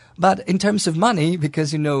that. But in terms of money,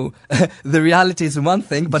 because, the reality is one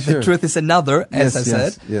thing, but the truth is another, as I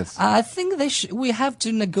said. Yes. I think we have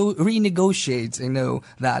to renegotiate,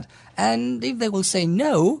 that. And if they will say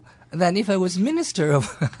no, then if I was Minister of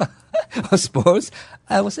Sports,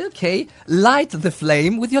 I will say, okay, light the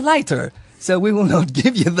flame with your lighter. So we will not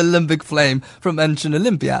give you the limbic flame from ancient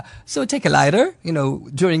Olympia. So take a lighter,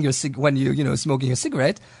 during your when you smoking your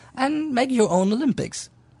cigarette, and make your own Olympics.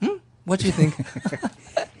 What do you think?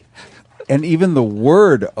 And even the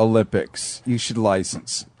word Olympics, you should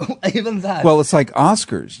license. Even that. Well, it's like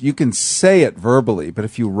Oscars. You can say it verbally, but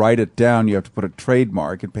if you write it down, you have to put a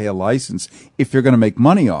trademark and pay a license if you're going to make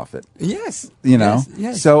money off it. Yes.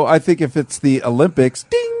 Yes. So I think if it's the Olympics,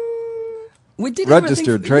 ding. We did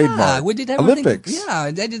registered trademark. Yeah, we did everything. Olympics.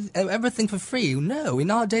 Yeah, they did everything for free. No,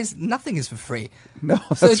 nowadays nothing is for free. No,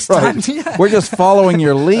 so that's it's right. Time We're just following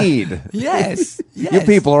your lead. Yes. You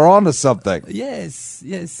people are onto something. Yes.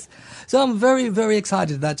 So I'm very, very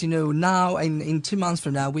excited that now in 2 months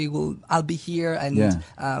from now I'll be here and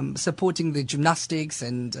supporting the gymnastics,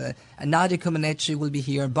 and Nadia Comaneci will be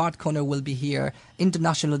here, Bart Conner will be here,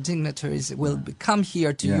 international dignitaries will come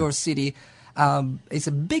here to your city. It's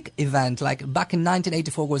a big event. Like back in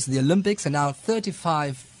 1984 was the Olympics, and now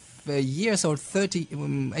 35 years or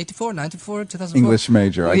 84, 94, 2004. English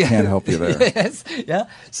major. I can't help you there. Yes, yeah.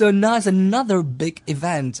 So now it's another big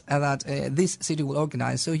event that this city will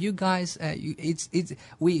organize. So you guys,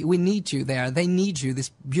 we need you there. They need you,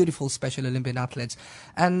 this beautiful Special Olympic athletes.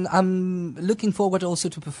 And I'm looking forward also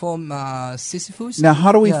to perform Sisyphus. Now,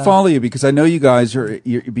 how do we follow you? Because I know you guys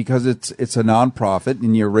because it's a non-profit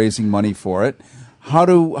and you're raising money for it. How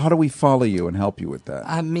do we follow you and help you with that?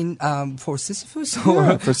 I mean, for Sisyphus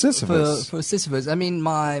for Sisyphus. For Sisyphus. I mean,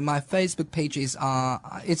 my Facebook page is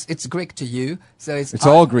it's Greek to you, so it's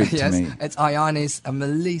all Greek to me. It's Ioannis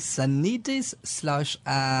Melissanidis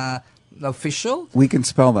 / official. We can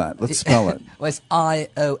spell that. Let's spell it. Well, it's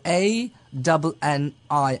IOANNIS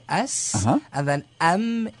and then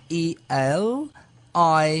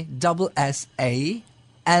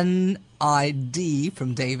MELISSANID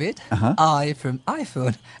from David, I from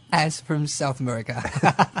iPhone, S from South America.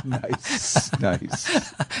 Nice.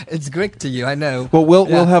 It's Greek to you, I know. Well,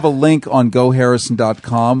 we'll have a link on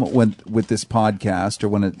goharrison.com with this podcast, or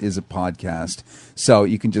when it is a podcast, so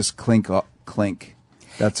you can just clink.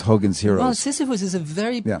 That's Hogan's Heroes. Well, Sisyphus is a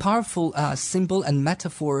very powerful symbol and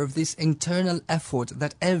metaphor of this internal effort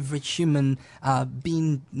that every human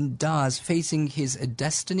being does, facing his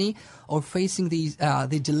destiny or facing the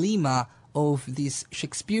dilemma of this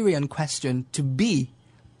Shakespearean question to be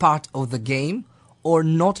part of the game or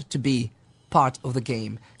not to be part of the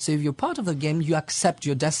game. So if you're part of the game, you accept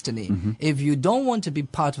your destiny. If you don't want to be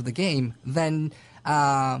part of the game, then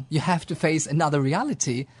you have to face another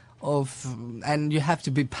reality and you have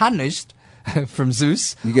to be punished from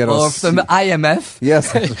Zeus or from the IMF.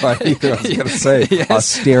 Yes, that's right. I was going to say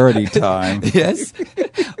austerity time. Yes,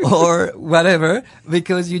 or whatever,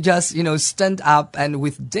 because you just stand up and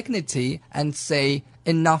with dignity and say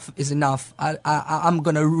enough is enough. I'm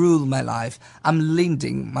going to rule my life. I'm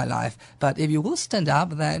leading my life. But if you will stand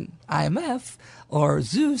up, then IMF or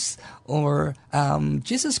Zeus or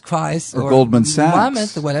Jesus Christ or Goldman Sachs, Muhammad,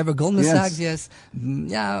 whatever, Goldman Sachs,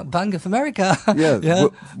 Bank of America,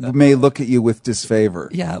 we may look at you with disfavor.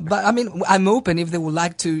 Yeah, but I mean, I'm open if they would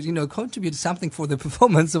like to, contribute something for the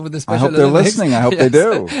performance of the Special I hope Olympics. they're listening. I hope they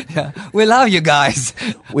do. We love you guys,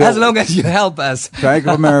 as long as you help us. Bank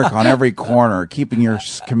of America on every corner, keeping your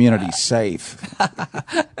community safe.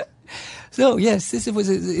 So yes, Sisyphus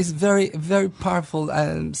is very, very powerful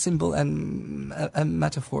symbol and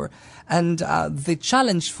metaphor, and the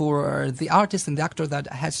challenge for the artist and the actor that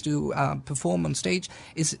has to perform on stage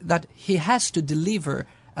is that he has to deliver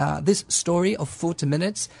this story of 40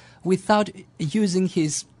 minutes without using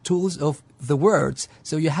his tools of the words.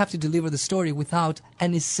 So you have to deliver the story without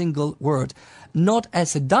any single word, not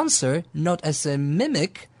as a dancer, not as a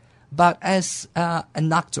mimic, but as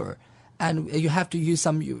an actor. And you have to use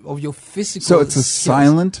some of your physical So it's a skills.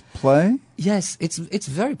 silent play? Yes, it's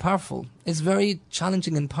very powerful. It's very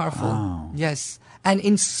challenging and powerful. Wow. Yes, and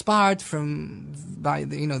inspired by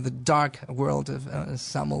the dark world of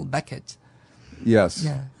Samuel Beckett. Yes.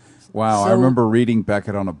 Yeah. Wow, So, I remember reading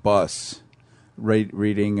Beckett on a bus.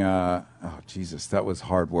 Reading, Jesus, that was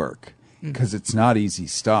hard work. because it's not easy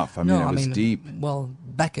stuff. I mean, it was deep. Well,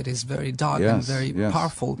 Beckett is very dark and very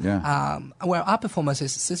powerful. Yeah. Where our performance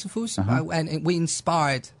is Sisyphus, and we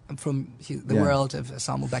inspired from the world of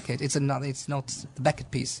Samuel Beckett. It's not the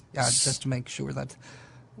Beckett piece. Just to make sure that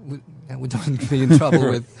we don't be in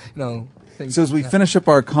trouble with things. So as we finish up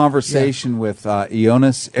our conversation with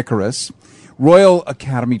Ioannis Icarus, Royal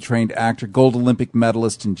Academy trained actor, gold Olympic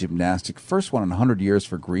medalist in gymnastics, first one in 100 years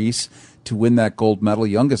for Greece to win that gold medal,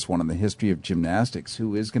 youngest one in the history of gymnastics,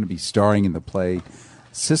 who is going to be starring in the play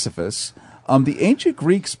Sisyphus. The ancient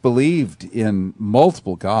Greeks believed in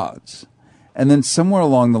multiple gods, and then somewhere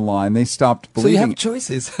along the line they stopped believing. So you have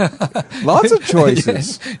choices. Lots of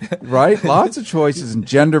choices, right? Lots of choices, and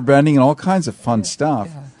gender bending and all kinds of fun stuff.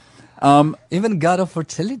 Even god of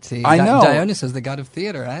fertility. I know. Dionysus, the god of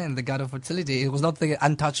theater, and the god of fertility. It was not the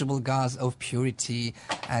untouchable gods of purity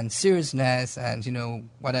and seriousness and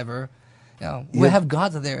whatever. We have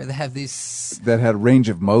gods there. They have this that had range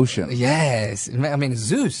of motion. Yes, I mean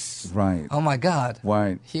Zeus. Right. Oh my God.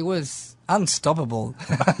 Right. He was unstoppable.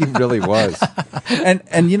 He really was. And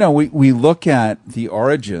we look at the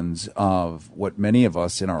origins of what many of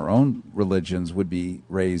us in our own religions would be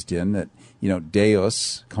raised in, that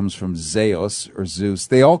Deus comes from Zeus or Zeus.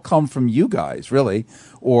 They all come from you guys, really,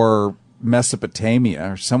 or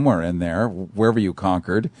Mesopotamia or somewhere in there, wherever you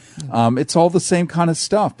conquered. It's all the same kind of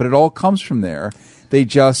stuff, but it all comes from there. They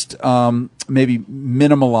just maybe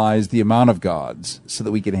minimalize the amount of gods so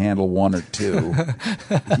that we can handle one or two.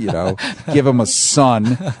 Give them a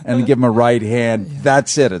son and give them a right hand.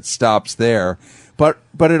 That's it. It stops there. But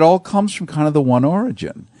it all comes from kind of the one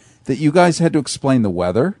origin, that you guys had to explain the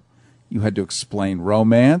weather. You had to explain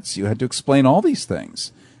romance. You had to explain all these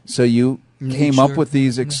things. So you came up with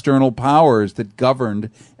these external powers that governed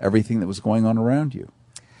everything that was going on around you.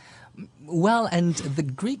 Well, and the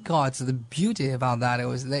Greek gods, the beauty about that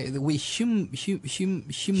was we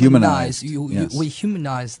humanized. We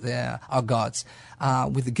humanized our gods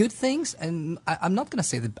with the good things, and I'm not going to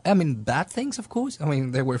say bad things, of course. I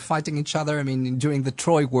mean, they were fighting each other. I mean, during the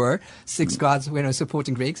Troy War, 6 gods were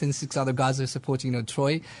supporting Greeks, and 6 other gods were supporting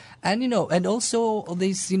Troy, and and also all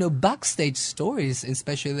these backstage stories,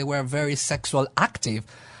 especially they were very sexual active.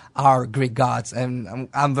 Our Greek gods, and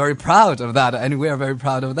I'm very proud of that, and we are very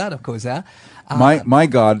proud of that, of course. Yeah, my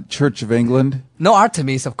god, Church of England. No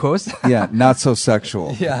Artemis, of course. Yeah, not so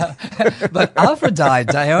sexual. Yeah, but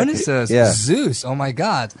Aphrodite, Dionysus, Zeus. Oh my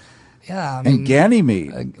God. Yeah, I mean, and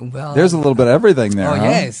Ganymede. There's a little bit of everything there. Oh huh?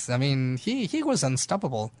 Yes, I mean he was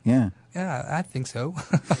unstoppable. Yeah. Yeah, I think so.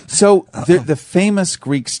 So the famous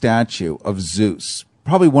Greek statue of Zeus,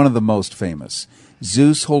 probably one of the most famous.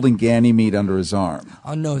 Zeus holding Ganymede under his arm.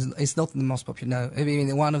 Oh no, it's not the most popular. No, I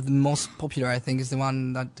mean one of the most popular, I think, is the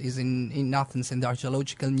one that is in Athens in the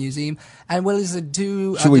Archaeological Museum. And well, is it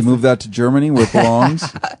do? Should we move that to Germany where it belongs?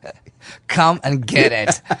 Come and get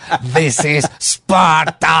it. This is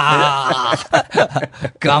Sparta.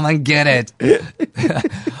 Come and get it.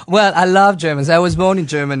 Well, I love Germans. I was born in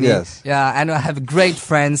Germany. Yes. Yeah, and I have great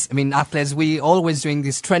friends. I mean, athletes. We always doing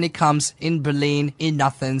these training camps in Berlin, in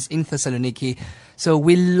Athens, in Thessaloniki. So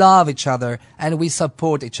we love each other and we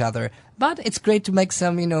support each other. But it's great to make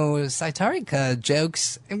some, satiric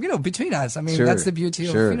jokes, between us. I mean, that's the beauty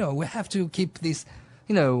of, we have to keep this,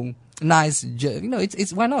 nice,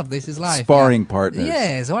 it's why not? This is life. Sparring partners.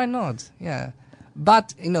 Yes, why not? Yeah.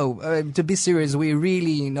 But, to be serious, we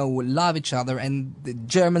really, love each other, and the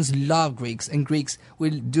Germans love Greeks, and Greeks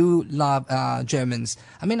will do love Germans.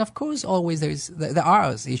 I mean, of course, always there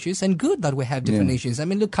are issues, and good that we have different issues. I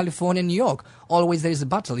mean, look, California, New York, always there is a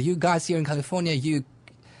battle. You guys here in California, you're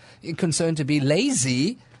concerned to be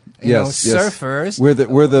lazy. Surfers. We're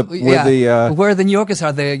the New Yorkers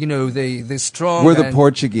are the strong. We're the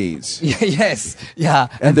Portuguese. Yes, yeah,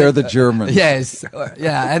 and they're the Germans. Yes,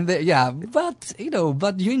 yeah,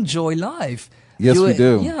 but you enjoy life. Yes, we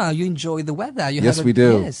do. Yeah, you enjoy the weather. We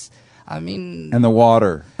do. Yes, I mean, and the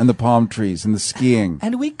water, and the palm trees, and the skiing.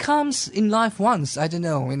 And we comes in life once. I don't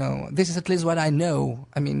know. This is at least what I know.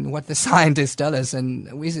 I mean, what the scientists tell us. And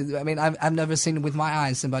I've never seen with my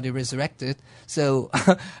eyes somebody resurrected. So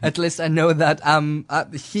at least I know that I'm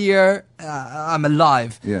here. I'm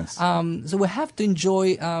alive. Yes. So we have to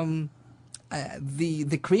enjoy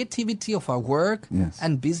the creativity of our work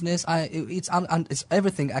and business. It's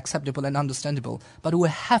everything acceptable and understandable. But we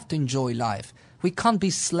have to enjoy life. We can't be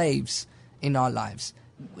slaves in our lives,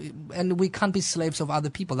 and we can't be slaves of other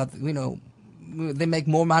people that they make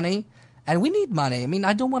more money And we need money. I mean,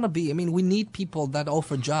 I don't want to be, I mean, we need people that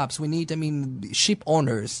offer jobs. We need, I mean, ship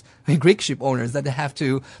owners, Greek ship owners that they have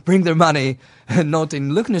to bring their money, not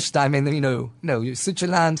in Liechtenstein, and,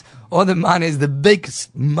 Switzerland. All the money is the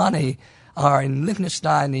biggest money are in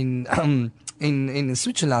Liechtenstein, in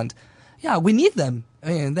Switzerland. Yeah, we need them. I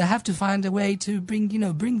mean, they have to find a way to bring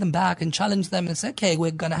them back and challenge them and say, okay,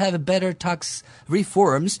 we're going to have a better tax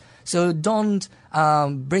reforms. So don't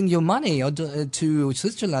bring your money to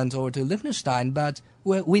Switzerland or to Liechtenstein, but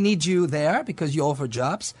we need you there because you offer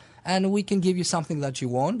jobs and we can give you something that you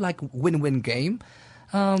want, like win-win game.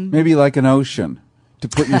 Maybe like an ocean to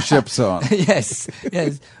put your ships on. Yes.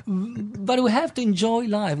 But we have to enjoy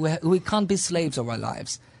life. We can't be slaves of our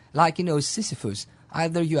lives. Like, Sisyphus.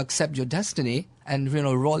 Either you accept your destiny and,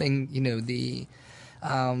 rolling, the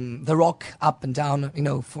rock up and down,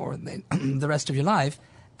 for the rest of your life.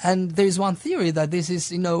 And there's one theory that this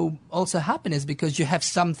is, also happiness because you have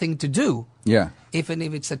something to do. Yeah. Even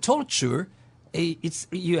if it's a torture,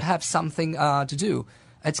 you have something to do.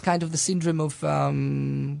 It's kind of the syndrome of,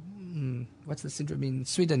 what's the syndrome in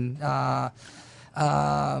Sweden?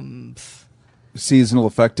 Seasonal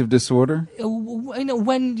affective disorder? It's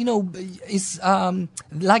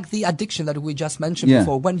like the addiction that we just mentioned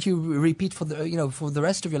before. When you repeat for the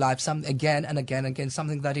rest of your life, again and again,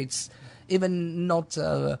 something that it's even not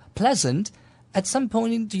pleasant, at some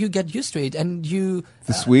point you get used to it, and you.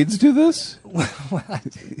 The Swedes do this?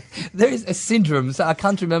 There is a syndrome, so I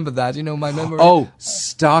can't remember that. My memory. Oh,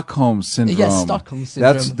 Stockholm syndrome. Yes, Stockholm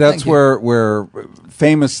syndrome. That's where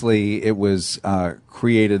famously it was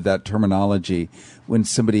created, that terminology, when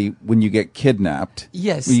you get kidnapped.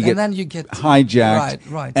 Yes, and then you get hijacked.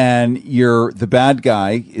 Right. And the bad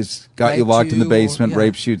guy got you locked in the basement,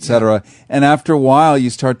 rapes you, etc. Yeah. And after a while, you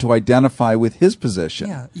start to identify with his position.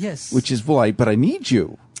 Yeah. Yes. Which is, but I need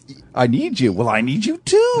you. I need you. Well, I need you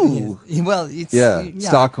too. Yeah. Well, it's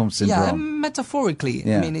Stockholm syndrome. Yeah, metaphorically.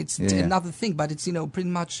 Yeah. I mean, it's another thing, but it's pretty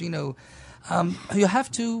much you have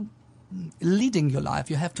to leading your life.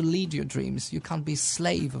 You have to lead your dreams. You can't be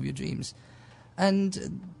slave of your dreams.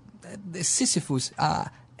 And Sisyphus,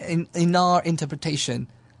 in our interpretation,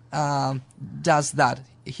 does that.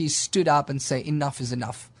 He stood up and say, "Enough is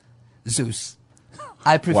enough, Zeus.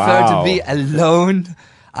 I prefer to be alone.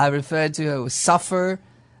 I prefer to suffer,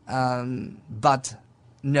 but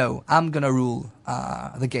no, I'm gonna rule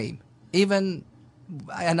the game, and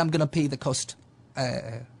I'm gonna pay the cost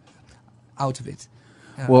out of it."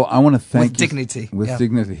 Well, I want to thank you. With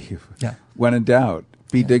dignity. Yeah. When in doubt,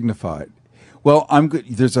 be dignified. Well, I'm good.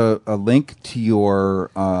 There's a link to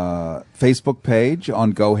your Facebook page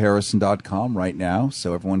on goharrison.com right now,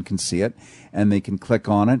 so everyone can see it, and they can click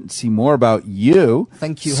on it and see more about you.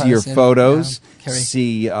 Thank you, see your Harrison. photos, Cary.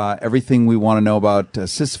 see everything we want to know about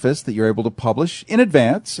Sisyphus that you're able to publish in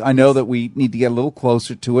advance. I know that we need to get a little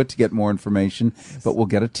closer to it to get more information, but we'll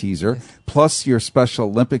get a teaser. Plus your Special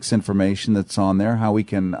Olympics information that's on there, how we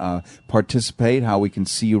can participate, how we can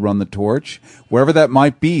see you run the torch, wherever that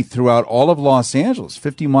might be throughout all of Los Angeles,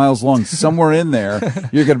 50 miles long, somewhere in there,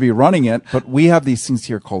 you're going to be running it. But we have these things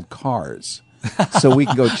here called cars, so we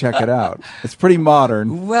can go check it out. It's pretty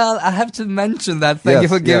modern. Well, I have to mention that. Thank you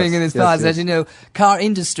for giving in this thoughts. As you know, car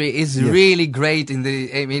industry is really great in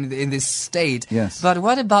this state. Yes. But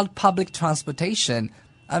what about public transportation?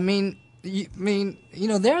 I mean,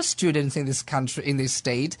 there are students in this country, in this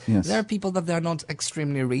state. Yes. There are people that they're not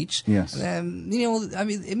extremely rich. Yes.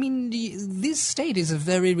 This state is a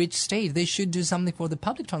very rich state. They should do something for the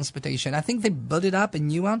public transportation. I think they built it up, a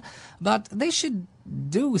new one, but they should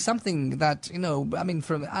do something that, you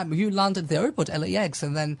land at the airport, LAX,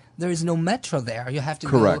 and then there is no metro there. You have to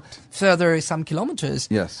go further some kilometers.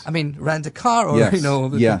 Yes. Rent a car or, a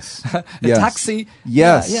taxi.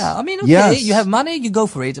 Yes. Yeah. Yes. You have money, you go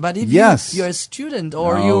for it. But if you're a student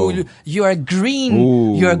or you are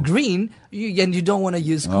green, and you don't want to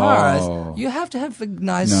use cars, you have to have a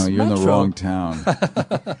nice metro. No, you're in the wrong town.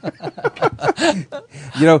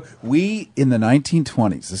 We, in the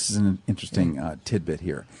 1920s, this is an interesting tidbit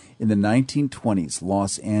here. In the 1920s,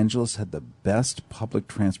 Los Angeles had the best public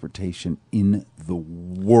transportation in the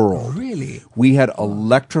world. Really? We had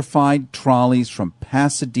electrified trolleys from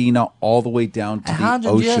Pasadena all the way down to the ocean.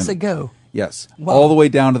 100 years ago. Yes, wow. All the way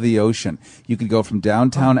down to the ocean. You could go from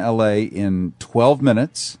downtown LA in 12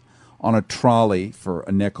 minutes on a trolley for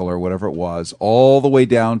a nickel or whatever it was, all the way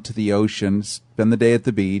down to the ocean, spend the day at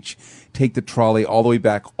the beach, take the trolley all the way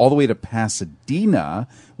back, all the way to Pasadena,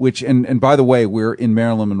 which, and by the way, we're in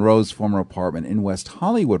Marilyn Monroe's former apartment in West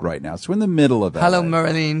Hollywood right now, so we're in the middle of that. Hello,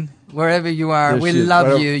 Marilyn. Wherever you are, we is. love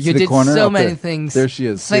Right you. You did so many things. There she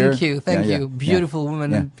is. Thank you. Beautiful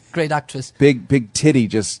woman and great actress. Big titty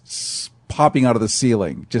just popping out of the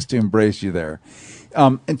ceiling just to embrace you there.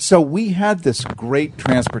 And so we had this great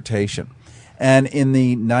transportation. And in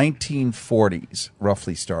the 1940s,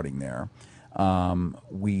 roughly starting there,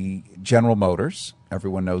 General Motors,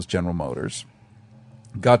 everyone knows General Motors,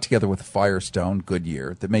 got together with Firestone,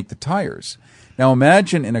 Goodyear, that make the tires. Now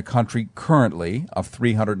imagine in a country currently of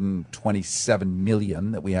 327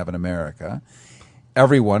 million that we have in America,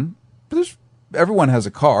 everyone has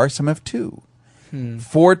a car, some have two.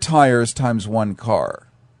 4 tires times 1 car.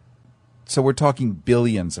 So we're talking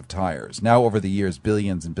billions of tires. Now over the years,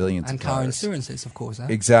 billions and billions of tires. And car insurances, of course.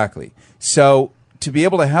 Exactly. So to be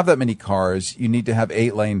able to have that many cars, you need to have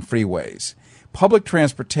 8-lane freeways. Public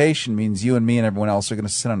transportation means you and me and everyone else are going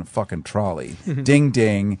to sit on a fucking trolley. Ding,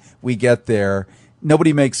 ding. We get there.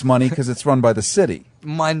 Nobody makes money because it's run by the city.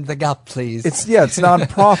 Mind the gap, please. It's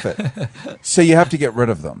non-profit. So you have to get rid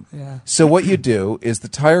of them. Yeah. So what you do is the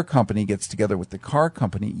tire company gets together with the car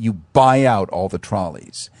company. You buy out all the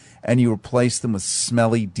trolleys and you replace them with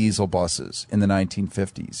smelly diesel buses in the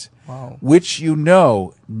 1950s. Wow. Which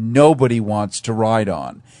nobody wants to ride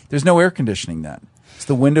on. There's no air conditioning then. So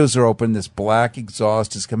the windows are open. This black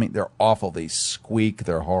exhaust is coming. They're awful. They squeak.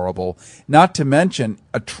 They're horrible. Not to mention,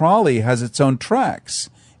 a trolley has its own tracks.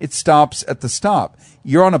 It stops at the stop.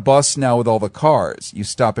 You're on a bus now with all the cars. You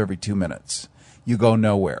stop every 2 minutes. You go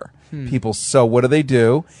nowhere. So what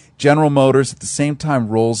do? General Motors at the same time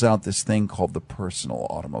rolls out this thing called the personal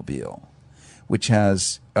automobile, which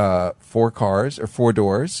has 4 cars or 4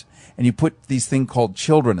 doors, and you put these thing called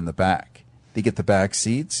children in the back. They get the back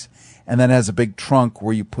seats. And then it has a big trunk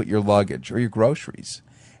where you put your luggage or your groceries.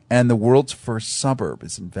 And the world's first suburb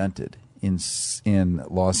is invented in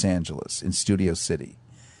Los Angeles, in Studio City.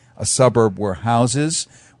 A suburb where houses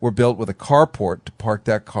were built with a carport to park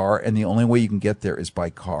that car, and the only way you can get there is by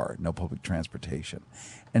car, no public transportation.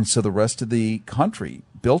 And so the rest of the country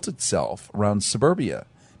built itself around suburbia.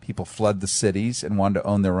 People fled the cities and wanted to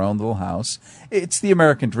own their own little house. It's the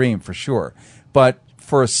American dream for sure. But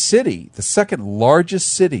for a city, the second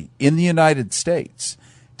largest city in the United States,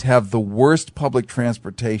 to have the worst public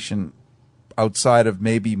transportation outside of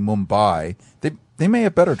maybe Mumbai, they may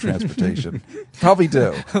have better transportation. Probably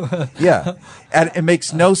do. Yeah. And it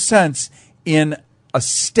makes no sense in a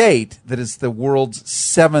state that is the world's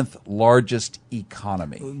 7th largest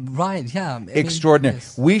economy. Right, yeah. Extraordinary.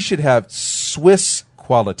 Yes. We should have Swiss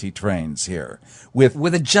quality trains here with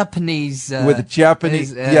a Japanese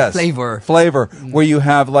flavor, where you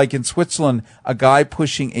have, like in Switzerland, a guy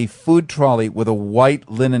pushing a food trolley with a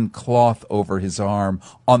white linen cloth over his arm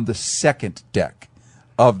on the 2nd deck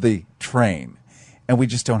of the train, and we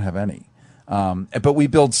just don't have any. But we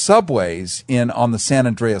build subways on the San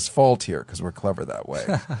Andreas Fault here because we're clever that way,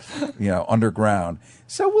 underground.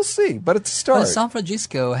 So we'll see, but it's a start. Well, San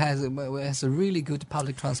Francisco has a really good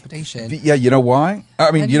public transportation. Yeah, you know why?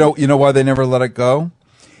 I mean, you know why they never let it go?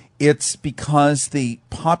 It's because the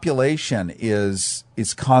population is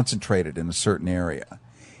concentrated in a certain area.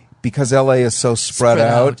 Because LA is so spread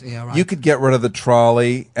out, yeah, right. You could get rid of the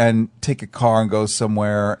trolley and take a car and go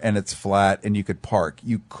somewhere, and it's flat, and you could park.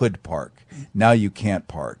 You could park. Now you can't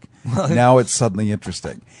park. Now it's suddenly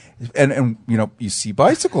interesting. And you see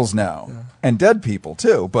bicycles now, and dead people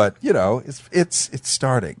too, but it's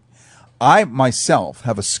starting. I myself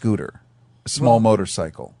have a scooter, a small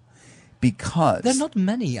motorcycle, because there are not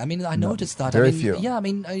many. I mean, I noticed that. Very few. Yeah, I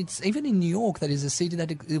mean, it's even in New York, that is a city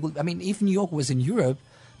that if New York was in Europe,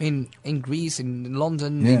 in Greece, in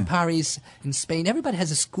London, in Paris, in Spain, everybody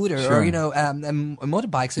has a scooter or a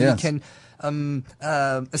motorbike, so you can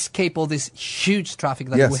escape all this huge traffic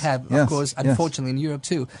that we have, of course, unfortunately in Europe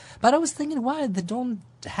too. But I was thinking, why they don't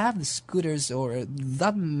have the scooters or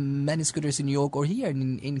that many scooters in New York or here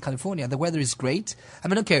in California? The weather is great. I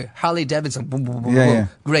mean, okay, Harley Davidson, boom, boom, boom, boom,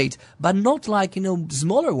 great, but not like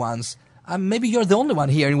smaller ones. Maybe you're the only one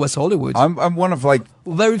here in West Hollywood. I'm one of like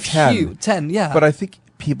very 10. 10, yeah. But I think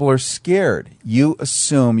people are scared. You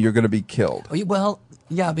assume you're going to be killed. Well,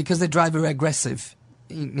 yeah, because they drive very aggressive.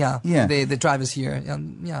 Yeah. The drivers here.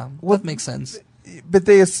 Well, that makes sense. But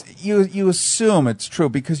you assume it's true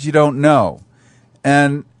because you don't know.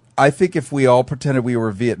 And I think if we all pretended we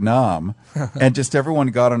were Vietnam and just everyone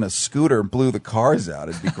got on a scooter and blew the cars out,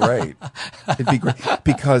 it'd be great. It'd be great.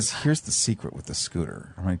 Because here's the secret with the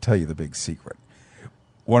scooter. I'm going to tell you the big secret.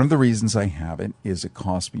 One of the reasons I have it is it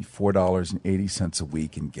costs me $4.80 a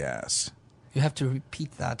week in gas. You have to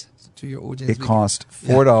repeat that to your audience. It cost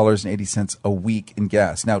 $4.80 a week in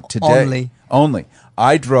gas. Now today, only.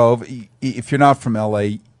 I drove. If you're not from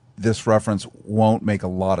LA, this reference won't make a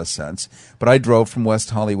lot of sense. But I drove from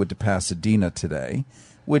West Hollywood to Pasadena today,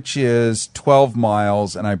 which is 12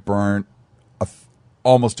 miles, and I burnt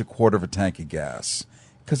almost a quarter of a tank of gas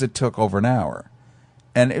because it took over an hour.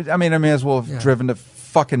 And I may as well have driven to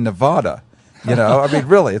fucking Nevada. You know, I mean,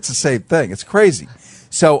 really, it's the same thing. It's crazy.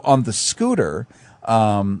 So on the scooter,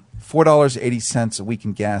 $4.80 a week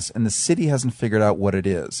in gas, and the city hasn't figured out what it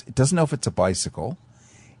is. It doesn't know if it's a bicycle.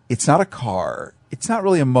 It's not a car. It's not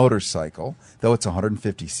really a motorcycle, though it's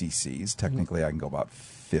 150 cc's. Technically, I can go about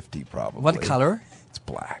 50 probably. What color? It's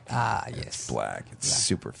black. Ah, yes. It's black. It's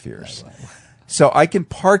super fierce. Right. So I can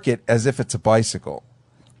park it as if it's a bicycle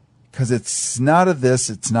because it's not of this,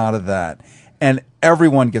 it's not of that. And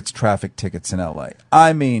everyone gets traffic tickets in L.A.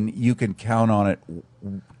 I mean, you can count on it.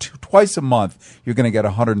 Twice a month, you're going to get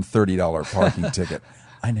a $130 parking ticket.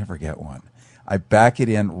 I never get one. I back it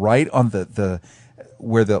in right on the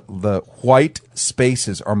where the white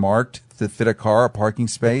spaces are marked to fit a car, a parking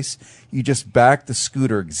space. You just back the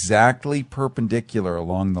scooter exactly perpendicular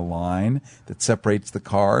along the line that separates the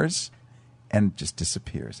cars, and it just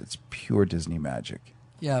disappears. It's pure Disney magic.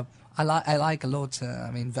 Yeah. I like a lot.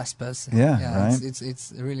 Vespers. Yeah, right.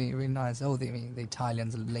 It's really really nice. Oh, the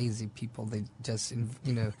Italians are lazy people. They just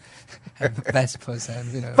have Vespers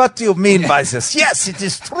and What do you mean by this? Yes, it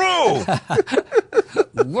is true.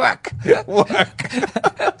 Work.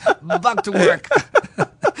 Back to work.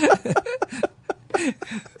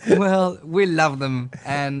 Well, we love them,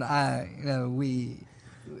 and we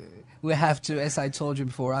have to, as I told you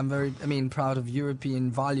before, I'm very, proud of European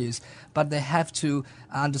values, but they have to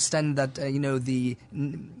understand that, the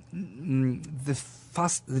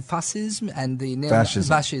fascism and the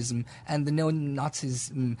fascism and the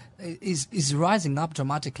neo-Nazism is rising up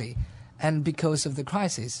dramatically, and because of the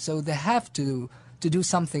crisis. So they have to do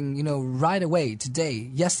something, right away, today,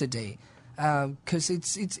 yesterday, because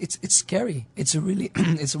it's scary. It's really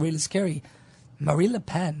it's really scary. Marine Le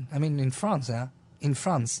Pen, in France, in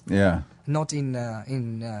France, not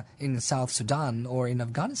in South Sudan or in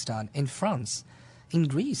Afghanistan, in France, in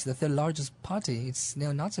Greece, that's the largest party. It's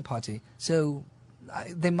neo-Nazi party. So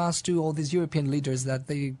they must do, all these European leaders, that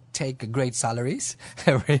they take great salaries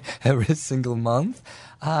every single month.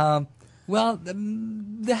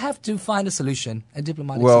 They have to find a solution, a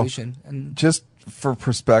diplomatic solution. And just for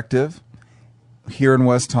perspective, here in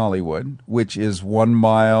West Hollywood, which is 1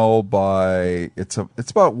 mile by it's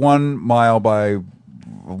about 1 mile by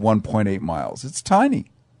 1.8 miles. It's tiny.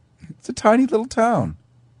 It's a tiny little town.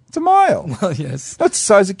 It's a mile. Well, yes. That's the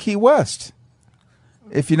size of Key West.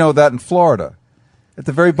 If you know that in Florida. At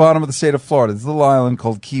the very bottom of the state of Florida, there's a little island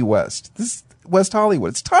called Key West. This is West Hollywood.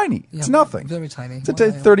 It's tiny. It's nothing. Very tiny. It's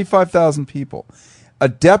 35,000 people. A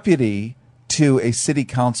deputy to a city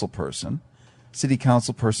council person. City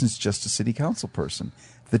council person is just a city council person.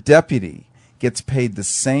 The deputy gets paid the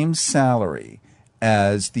same salary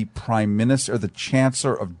as the prime minister or the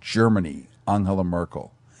chancellor of Germany, Angela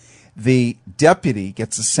Merkel. The deputy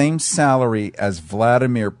gets the same salary as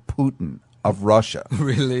Vladimir Putin of Russia.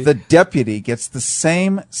 Really? The deputy gets the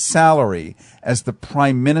same salary as the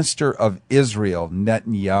prime minister of Israel,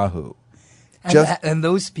 Netanyahu. And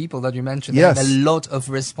those people that you mentioned, they have a lot of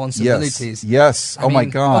responsibilities. Yes. Oh my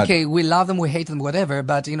God. Okay, we love them, we hate them, whatever,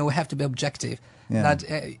 but we have to be objective. Yeah. That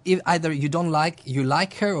if either you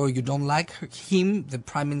like her, or you don't like him, the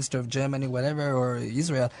prime minister of Germany, whatever, or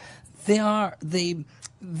Israel, they're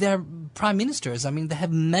prime ministers. They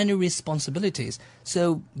have many responsibilities,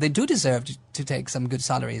 so they do deserve to take some good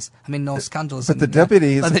salaries. No scandals. But the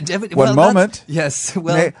deputy is one moment. Yes.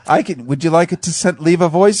 Well, would you like it to leave a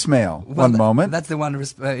voicemail? One moment. That's the one.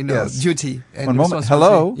 Duty. And one moment.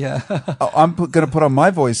 Hello. Yeah. I'm going to put on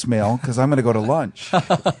my voicemail because I'm going to go to lunch.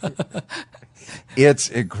 It's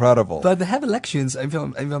incredible. But they have elections. If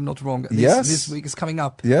I'm not wrong. This week is coming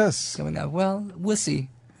up. Yes. It's coming up. Well, we'll see.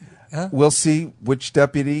 We'll see which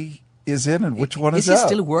deputy is in and which one is out. Is he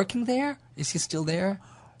still working there? Is he still there?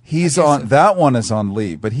 He's on. That one is on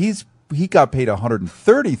leave, but he got paid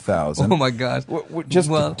 $130,000. Oh my God! Just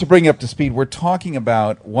to bring you up to speed, we're talking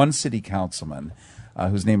about one city councilman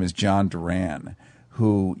whose name is John Duran,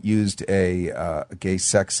 who used a gay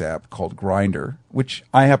sex app called Grindr, which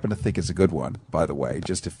I happen to think is a good one, by the way.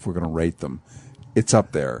 Just if we're going to rate them, it's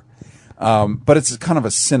up there. But it's kind of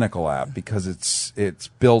a cynical app because it's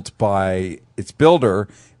built by its builder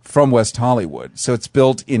from West Hollywood. So it's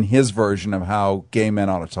built in his version of how gay men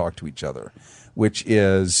ought to talk to each other, which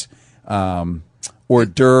is hors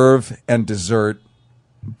d'oeuvre and dessert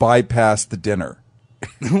bypass the dinner.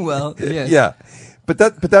 Well, yes. Yeah. But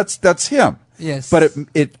that's him. Yes. But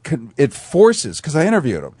it forces, because I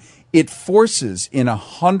interviewed him, it forces in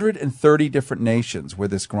 130 different nations where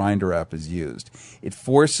this Grindr app is used, it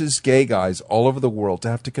forces gay guys all over the world to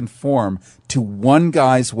have to conform to one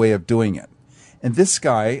guy's way of doing it. And this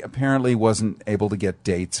guy apparently wasn't able to get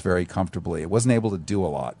dates very comfortably. It wasn't able to do a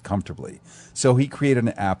lot comfortably. So he created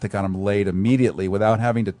an app that got him laid immediately without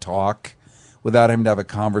having to talk, without having to have a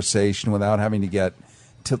conversation, without having to get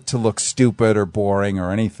to look stupid or boring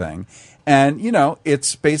or anything. And, you know,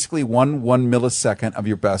 it's basically one millisecond of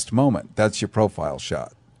your best moment. That's your profile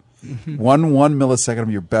shot. one millisecond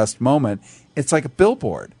of your best moment. It's like a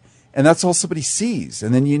billboard. And that's all somebody sees.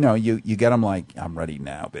 And then, you know, you get them like, I'm ready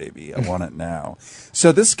now, baby. I want it now.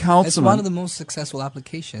 So this councilman... It's one of the most successful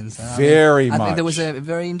applications. Very much. I think there was a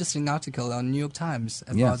very interesting article on New York Times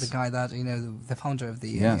about the guy that, you know, the founder of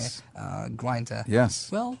the Grindr. Yes.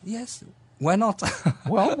 Well, yes. Why not?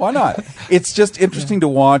 Well, why not? It's just interesting to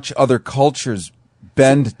watch other cultures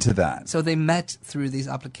bend to that. So they met through these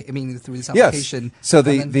application. Yes. So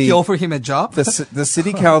he offered him a job. The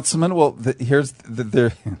city councilman. Well, here's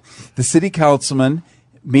the city councilman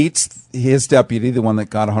meets his deputy, the one that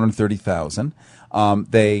got 130,000.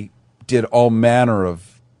 They did all manner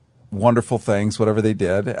of wonderful things, whatever they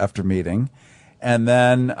did after meeting, and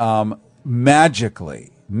then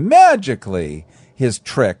magically, his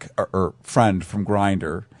trick or friend from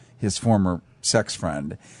Grindr, his former sex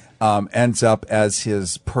friend, ends up as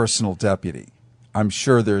his personal deputy. I'm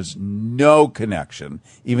sure there's no connection,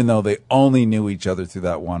 even though they only knew each other through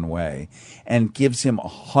that one way, and gives him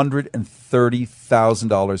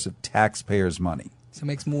 $130,000 of taxpayers' money. So it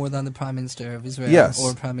makes more than the Prime Minister of Israel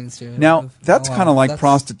or Prime Minister Now, that's kind of like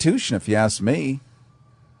prostitution, if you ask me.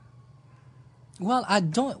 Well, I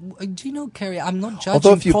don't. Do you know, Cary? I'm not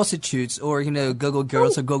judging prostitutes or, you know, go-go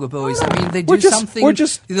girls or go-go boys. I mean, they do something.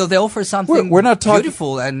 You know, they offer something we're not talking,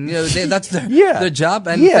 beautiful, and you know that's their job.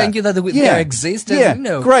 And thank you that they exist. And, you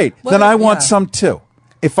know, great. Well, then I want some too.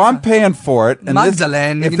 If I'm paying for it, and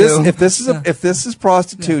Magdalene, if this is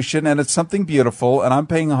prostitution and it's something beautiful, and I'm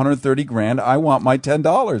paying $130,000, I want my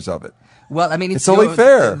 $10 of it. Well, I mean, it's only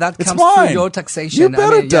fair. That it's comes mine. through your taxation. You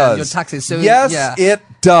bet it does. Your taxes. So, yes, it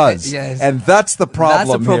does. Yes. And that's the problem.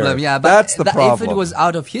 That's the problem. Here. Yeah, but that's the problem. If it was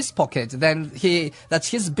out of his pocket, then that's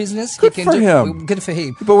his business. Good for him. Good for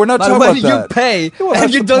him. But we're not talking about that. When you pay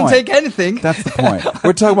and you don't take anything. That's the point.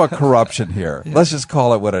 We're talking about corruption here. Yeah. Let's just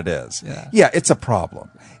call it what it is. Yeah, it's a problem.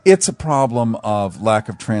 It's a problem of lack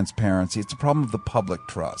of transparency. It's a problem of the public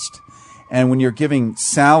trust. And when you're giving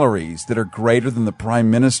salaries that are greater than the Prime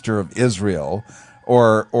Minister of Israel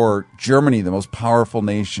or Germany, the most powerful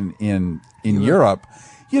nation in Europe,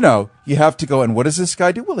 you know, you have to go, and what does this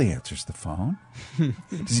guy do? Well, he answers the phone.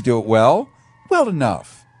 Does he do it well? Well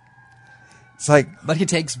enough. It's like, but he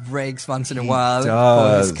takes breaks once in a while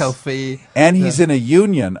for his coffee. And he's in a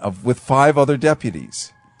union with 5 other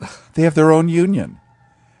deputies. They have their own union.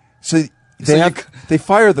 So they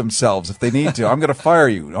fire themselves if they need to. I'm going to fire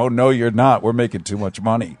you. Oh, no, you're not. We're making too much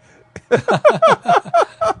money. That's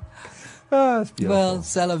beautiful. Well,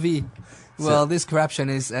 c'est la vie. Well, this corruption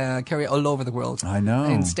is carried all over the world. I know.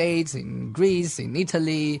 In States, in Greece, in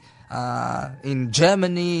Italy, in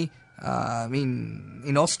Germany,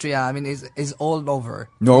 in Austria. I mean, it's all over.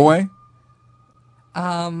 Norway?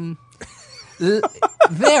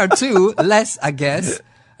 There too, less, I guess.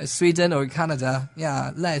 Sweden or Canada,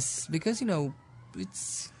 less, because, you know,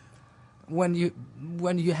 it's when you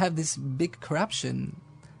have this big corruption,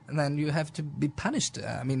 and then you have to be punished.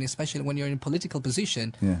 I mean, especially when you're in a political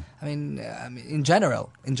position. Yeah. I mean, in general,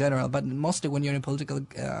 but mostly when you're in a political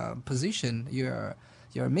position, you're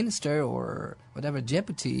a minister or whatever,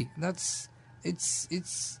 deputy.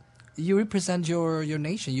 It's you represent your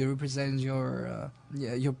nation. You represent your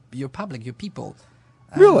public, your people.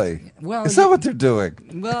 Really? Well, is that what they're doing?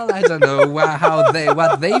 Well, I don't know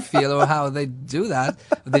what they feel or how they do that.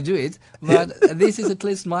 They do it, but this is at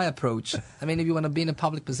least my approach. I mean, if you want to be in a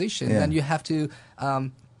public position, then you have to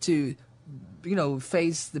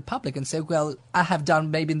face the public and say, well, I have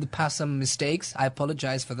done maybe in the past some mistakes. I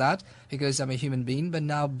apologize for that because I'm a human being. But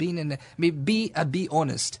now, be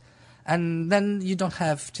honest. And then you don't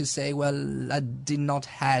have to say, well, I did not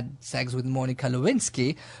had sex with Monica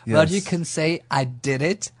Lewinsky, but you can say, I did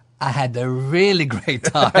it. I had a really great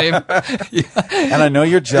time. And I know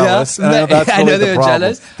you're jealous. And I know that's really the problem.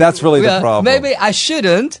 Jealous. That's really the problem. Maybe I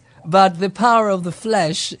shouldn't, but the power of the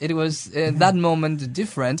flesh, it was that moment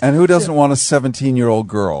different. And who doesn't want a 17-year-old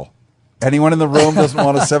girl? Anyone in the room doesn't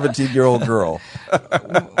want a 17-year-old girl.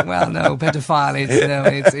 Well, no, pedophile.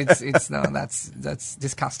 That's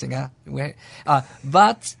disgusting.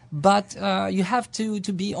 But you have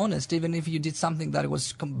to be honest. Even if you did something that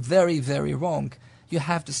was very, very wrong, you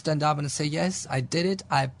have to stand up and say, yes, I did it.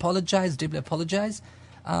 I apologize, deeply apologize.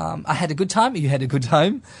 I had a good time, you had a good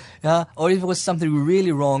time. Or if it was something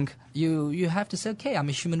really wrong, you have to say, okay, I'm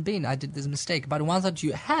a human being, I did this mistake. But once that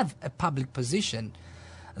you have a public position,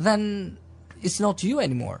 then it's not you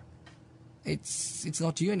anymore. It's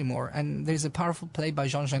not you anymore. And there's a powerful play by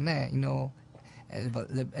Jean Genet,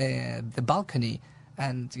 the balcony.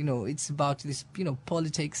 And, it's about this,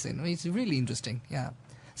 politics, and it's really interesting, yeah.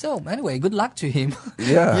 So, anyway, good luck to him.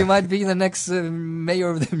 Yeah. You might be the next mayor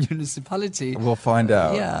of the municipality. We'll find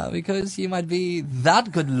out. Yeah, because he might be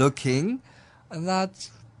that good looking that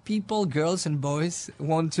people, girls and boys,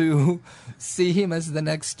 want to see him as the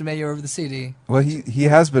next mayor of the city. Well, he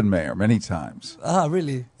has been mayor many times. Ah,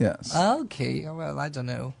 really? Yes. Okay, well, I don't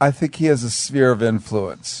know. I think he has a sphere of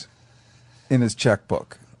influence in his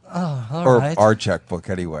checkbook. Oh, all or right. our checkbook,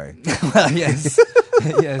 anyway. Well, yes.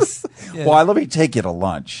 Yes. Yeah. Why, let me take you to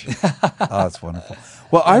lunch. Oh, that's wonderful.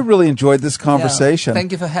 Well, I really enjoyed this conversation. Yeah.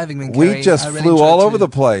 Thank you for having me, We Cary. just I really flew enjoyed all over too. the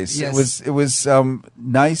place. Yes. It was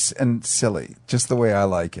nice and silly, just the way I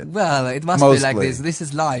like it. Well, it must Mostly. be like this. This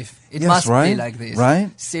is life. It Yes, must right? be like this.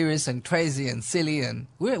 Right? Serious and crazy and silly, and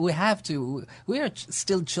we have to. We are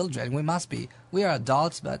still children. We must be. We are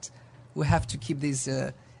adults, but we have to keep these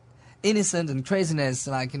innocent and craziness,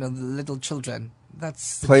 like the little children.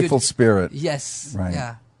 That's the Playful beauty. spirit. Yes. Right.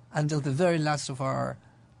 Yeah. Until the very last of our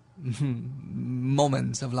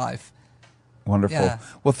moments of life. Wonderful. Yeah.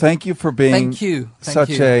 Well, thank you for being Thank you. Thank such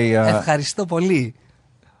you. a... Ευχαριστώ πολύ.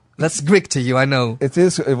 That's Greek to you, I know. it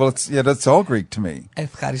is, well, that's all Greek to me.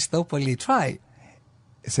 Ευχαριστώ πολύ. Try.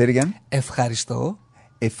 Say it again. Ευχαριστώ.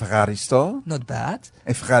 Ευχαριστώ. Not bad.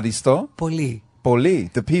 Ευχαριστώ. Πολύ. Πολύ,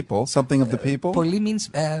 the people, something of the people. Πολύ means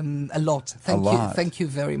a lot. Thank you. lot. Thank you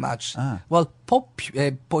very much. Ah. Well,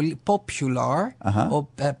 popular or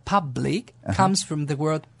public comes from the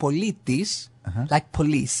word politis, like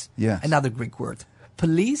police. Yes. Another Greek word.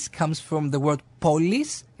 Police comes from the word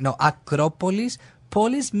polis, Acropolis.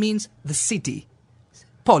 Polis means the city.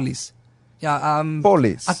 Polis. Yeah.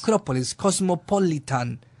 Polis. Acropolis,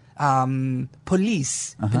 cosmopolitan.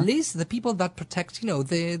 Police. Police, the people that protect,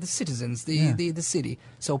 the citizens, the city.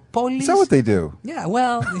 So police. Is that what they do? Yeah,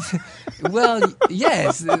 well,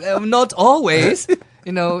 yes, not always.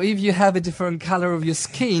 If you have a different color of your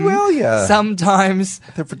skin, Well, yeah. sometimes.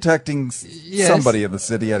 They're protecting Yes. somebody in the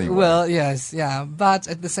city anyway. Well, yes, yeah, but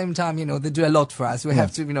at the same time, they do a lot for us. We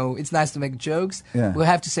have to, it's nice to make jokes. Yeah. We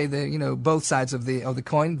have to say both sides of the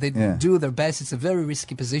coin. They do their best. It's a very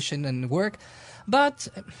risky position and work. But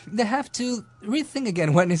they have to rethink again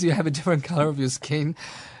when you have a different color of your skin,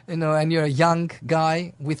 and you're a young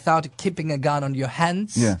guy without keeping a gun on your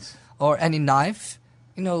hands Yes. or any knife.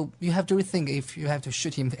 You have to rethink if you have to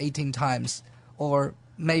shoot him 18 times, or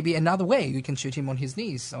maybe another way. You can shoot him on his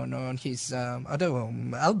knees or on his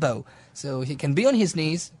elbow, so he can be on his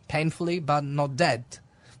knees painfully but not dead.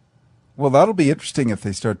 Well, that'll be interesting if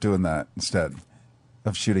they start doing that instead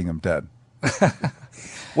of shooting him dead.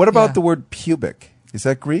 What about Yeah. the word pubic? Is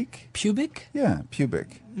that Greek? Pubic? Yeah,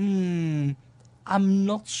 pubic. I'm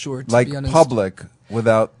not sure, to Like be honest. public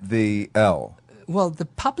without the L. Well, the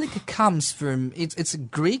public comes from it's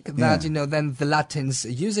Greek that Yeah. then the Latins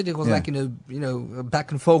use it. It was Yeah. like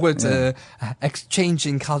back and forward, Yeah.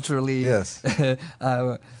 exchanging culturally Yes.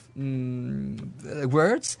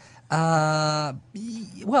 words.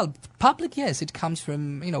 Well, public, yes, it comes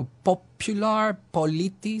from popular,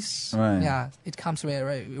 politis. Right. Yeah, it comes from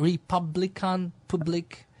republican,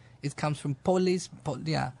 public. It comes from polis.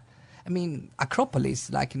 Yeah, I mean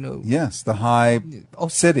Acropolis, like Yes, the high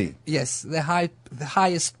city. Yes, the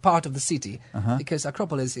highest part of the city, Uh-huh. because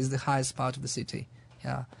Acropolis is the highest part of the city.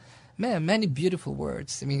 Yeah, many beautiful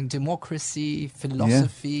words. I mean, democracy,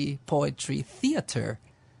 philosophy, poetry, theater,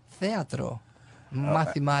 theatro,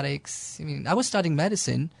 mathematics. I mean, I was studying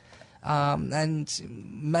medicine, and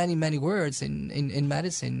many words in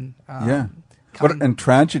medicine. Yeah. And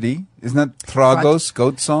tragedy, isn't that tragos,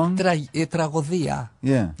 goat song? Tragodia.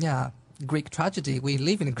 Yeah. Yeah, Greek tragedy. We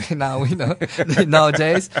live in Greek now,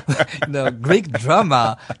 nowadays. Greek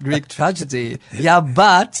drama, Greek tragedy. Yeah,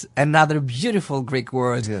 but another beautiful Greek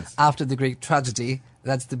word Yes. after the Greek tragedy.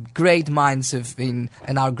 That's the great minds and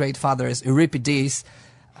our great fathers, Euripides,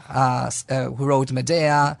 who wrote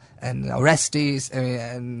Medea, and Orestes,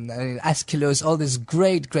 and Aeschylus, all these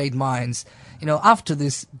great minds. After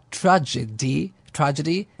this tragedy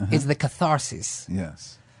is the catharsis.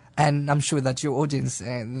 Yes. And I'm sure that your audience,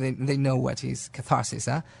 they know what is catharsis,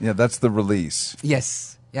 huh? Yeah, that's the release.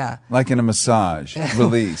 Yes, yeah. Like in a massage,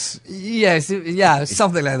 release. Yes, yeah,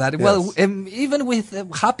 something like that. Yes. Well, even with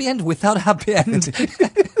happy end, without happy end.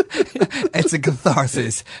 It's a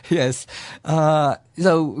catharsis. Yes.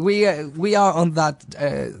 So we are on that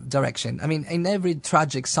direction. I mean, in every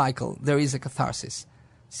tragic cycle, there is a catharsis.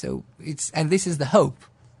 So and this is the hope.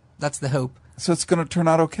 That's the hope. So it's going to turn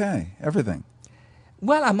out okay, everything.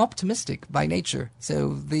 Well, I'm optimistic by nature.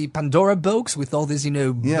 So the Pandora box with all these,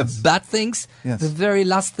 Yes. bad things. Yes. The very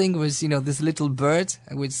last thing was, this little bird,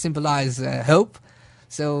 which symbolize hope.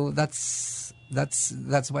 So that's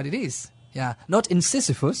what it is. Yeah, not in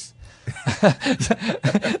Sisyphus.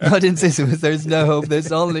 Not in Sisyphus. There's no hope.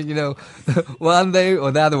 There's only, one way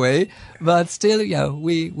or the other way. But still,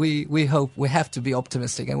 we hope. We have to be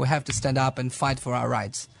optimistic, and we have to stand up and fight for our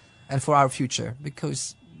rights and for our future,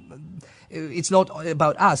 because it's not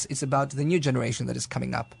about us. It's about the new generation that is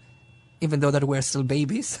coming up, even though that we're still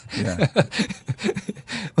babies. Yeah.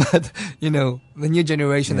 But, the new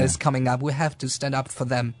generation that is coming up, we have to stand up for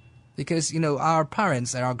them, because, our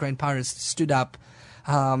parents and our grandparents stood up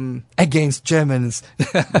against Germans.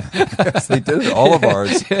 Yes, they did. All of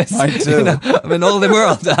ours. Yes. Mine too. All the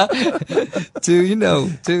world,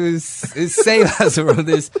 to save us from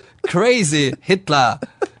this crazy Hitler.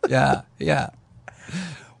 Yeah, yeah.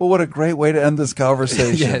 Well, what a great way to end this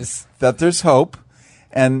conversation. Yes. That there's hope,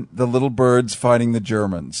 and the little birds fighting the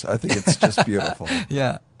Germans. I think it's just beautiful.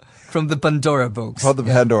 Yeah. From the Pandora box. From the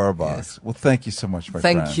Pandora box. Yes. Well, thank you so much, my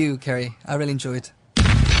friend. Thank you, Cary. I really enjoyed it.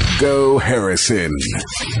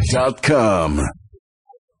 GoHarrison.com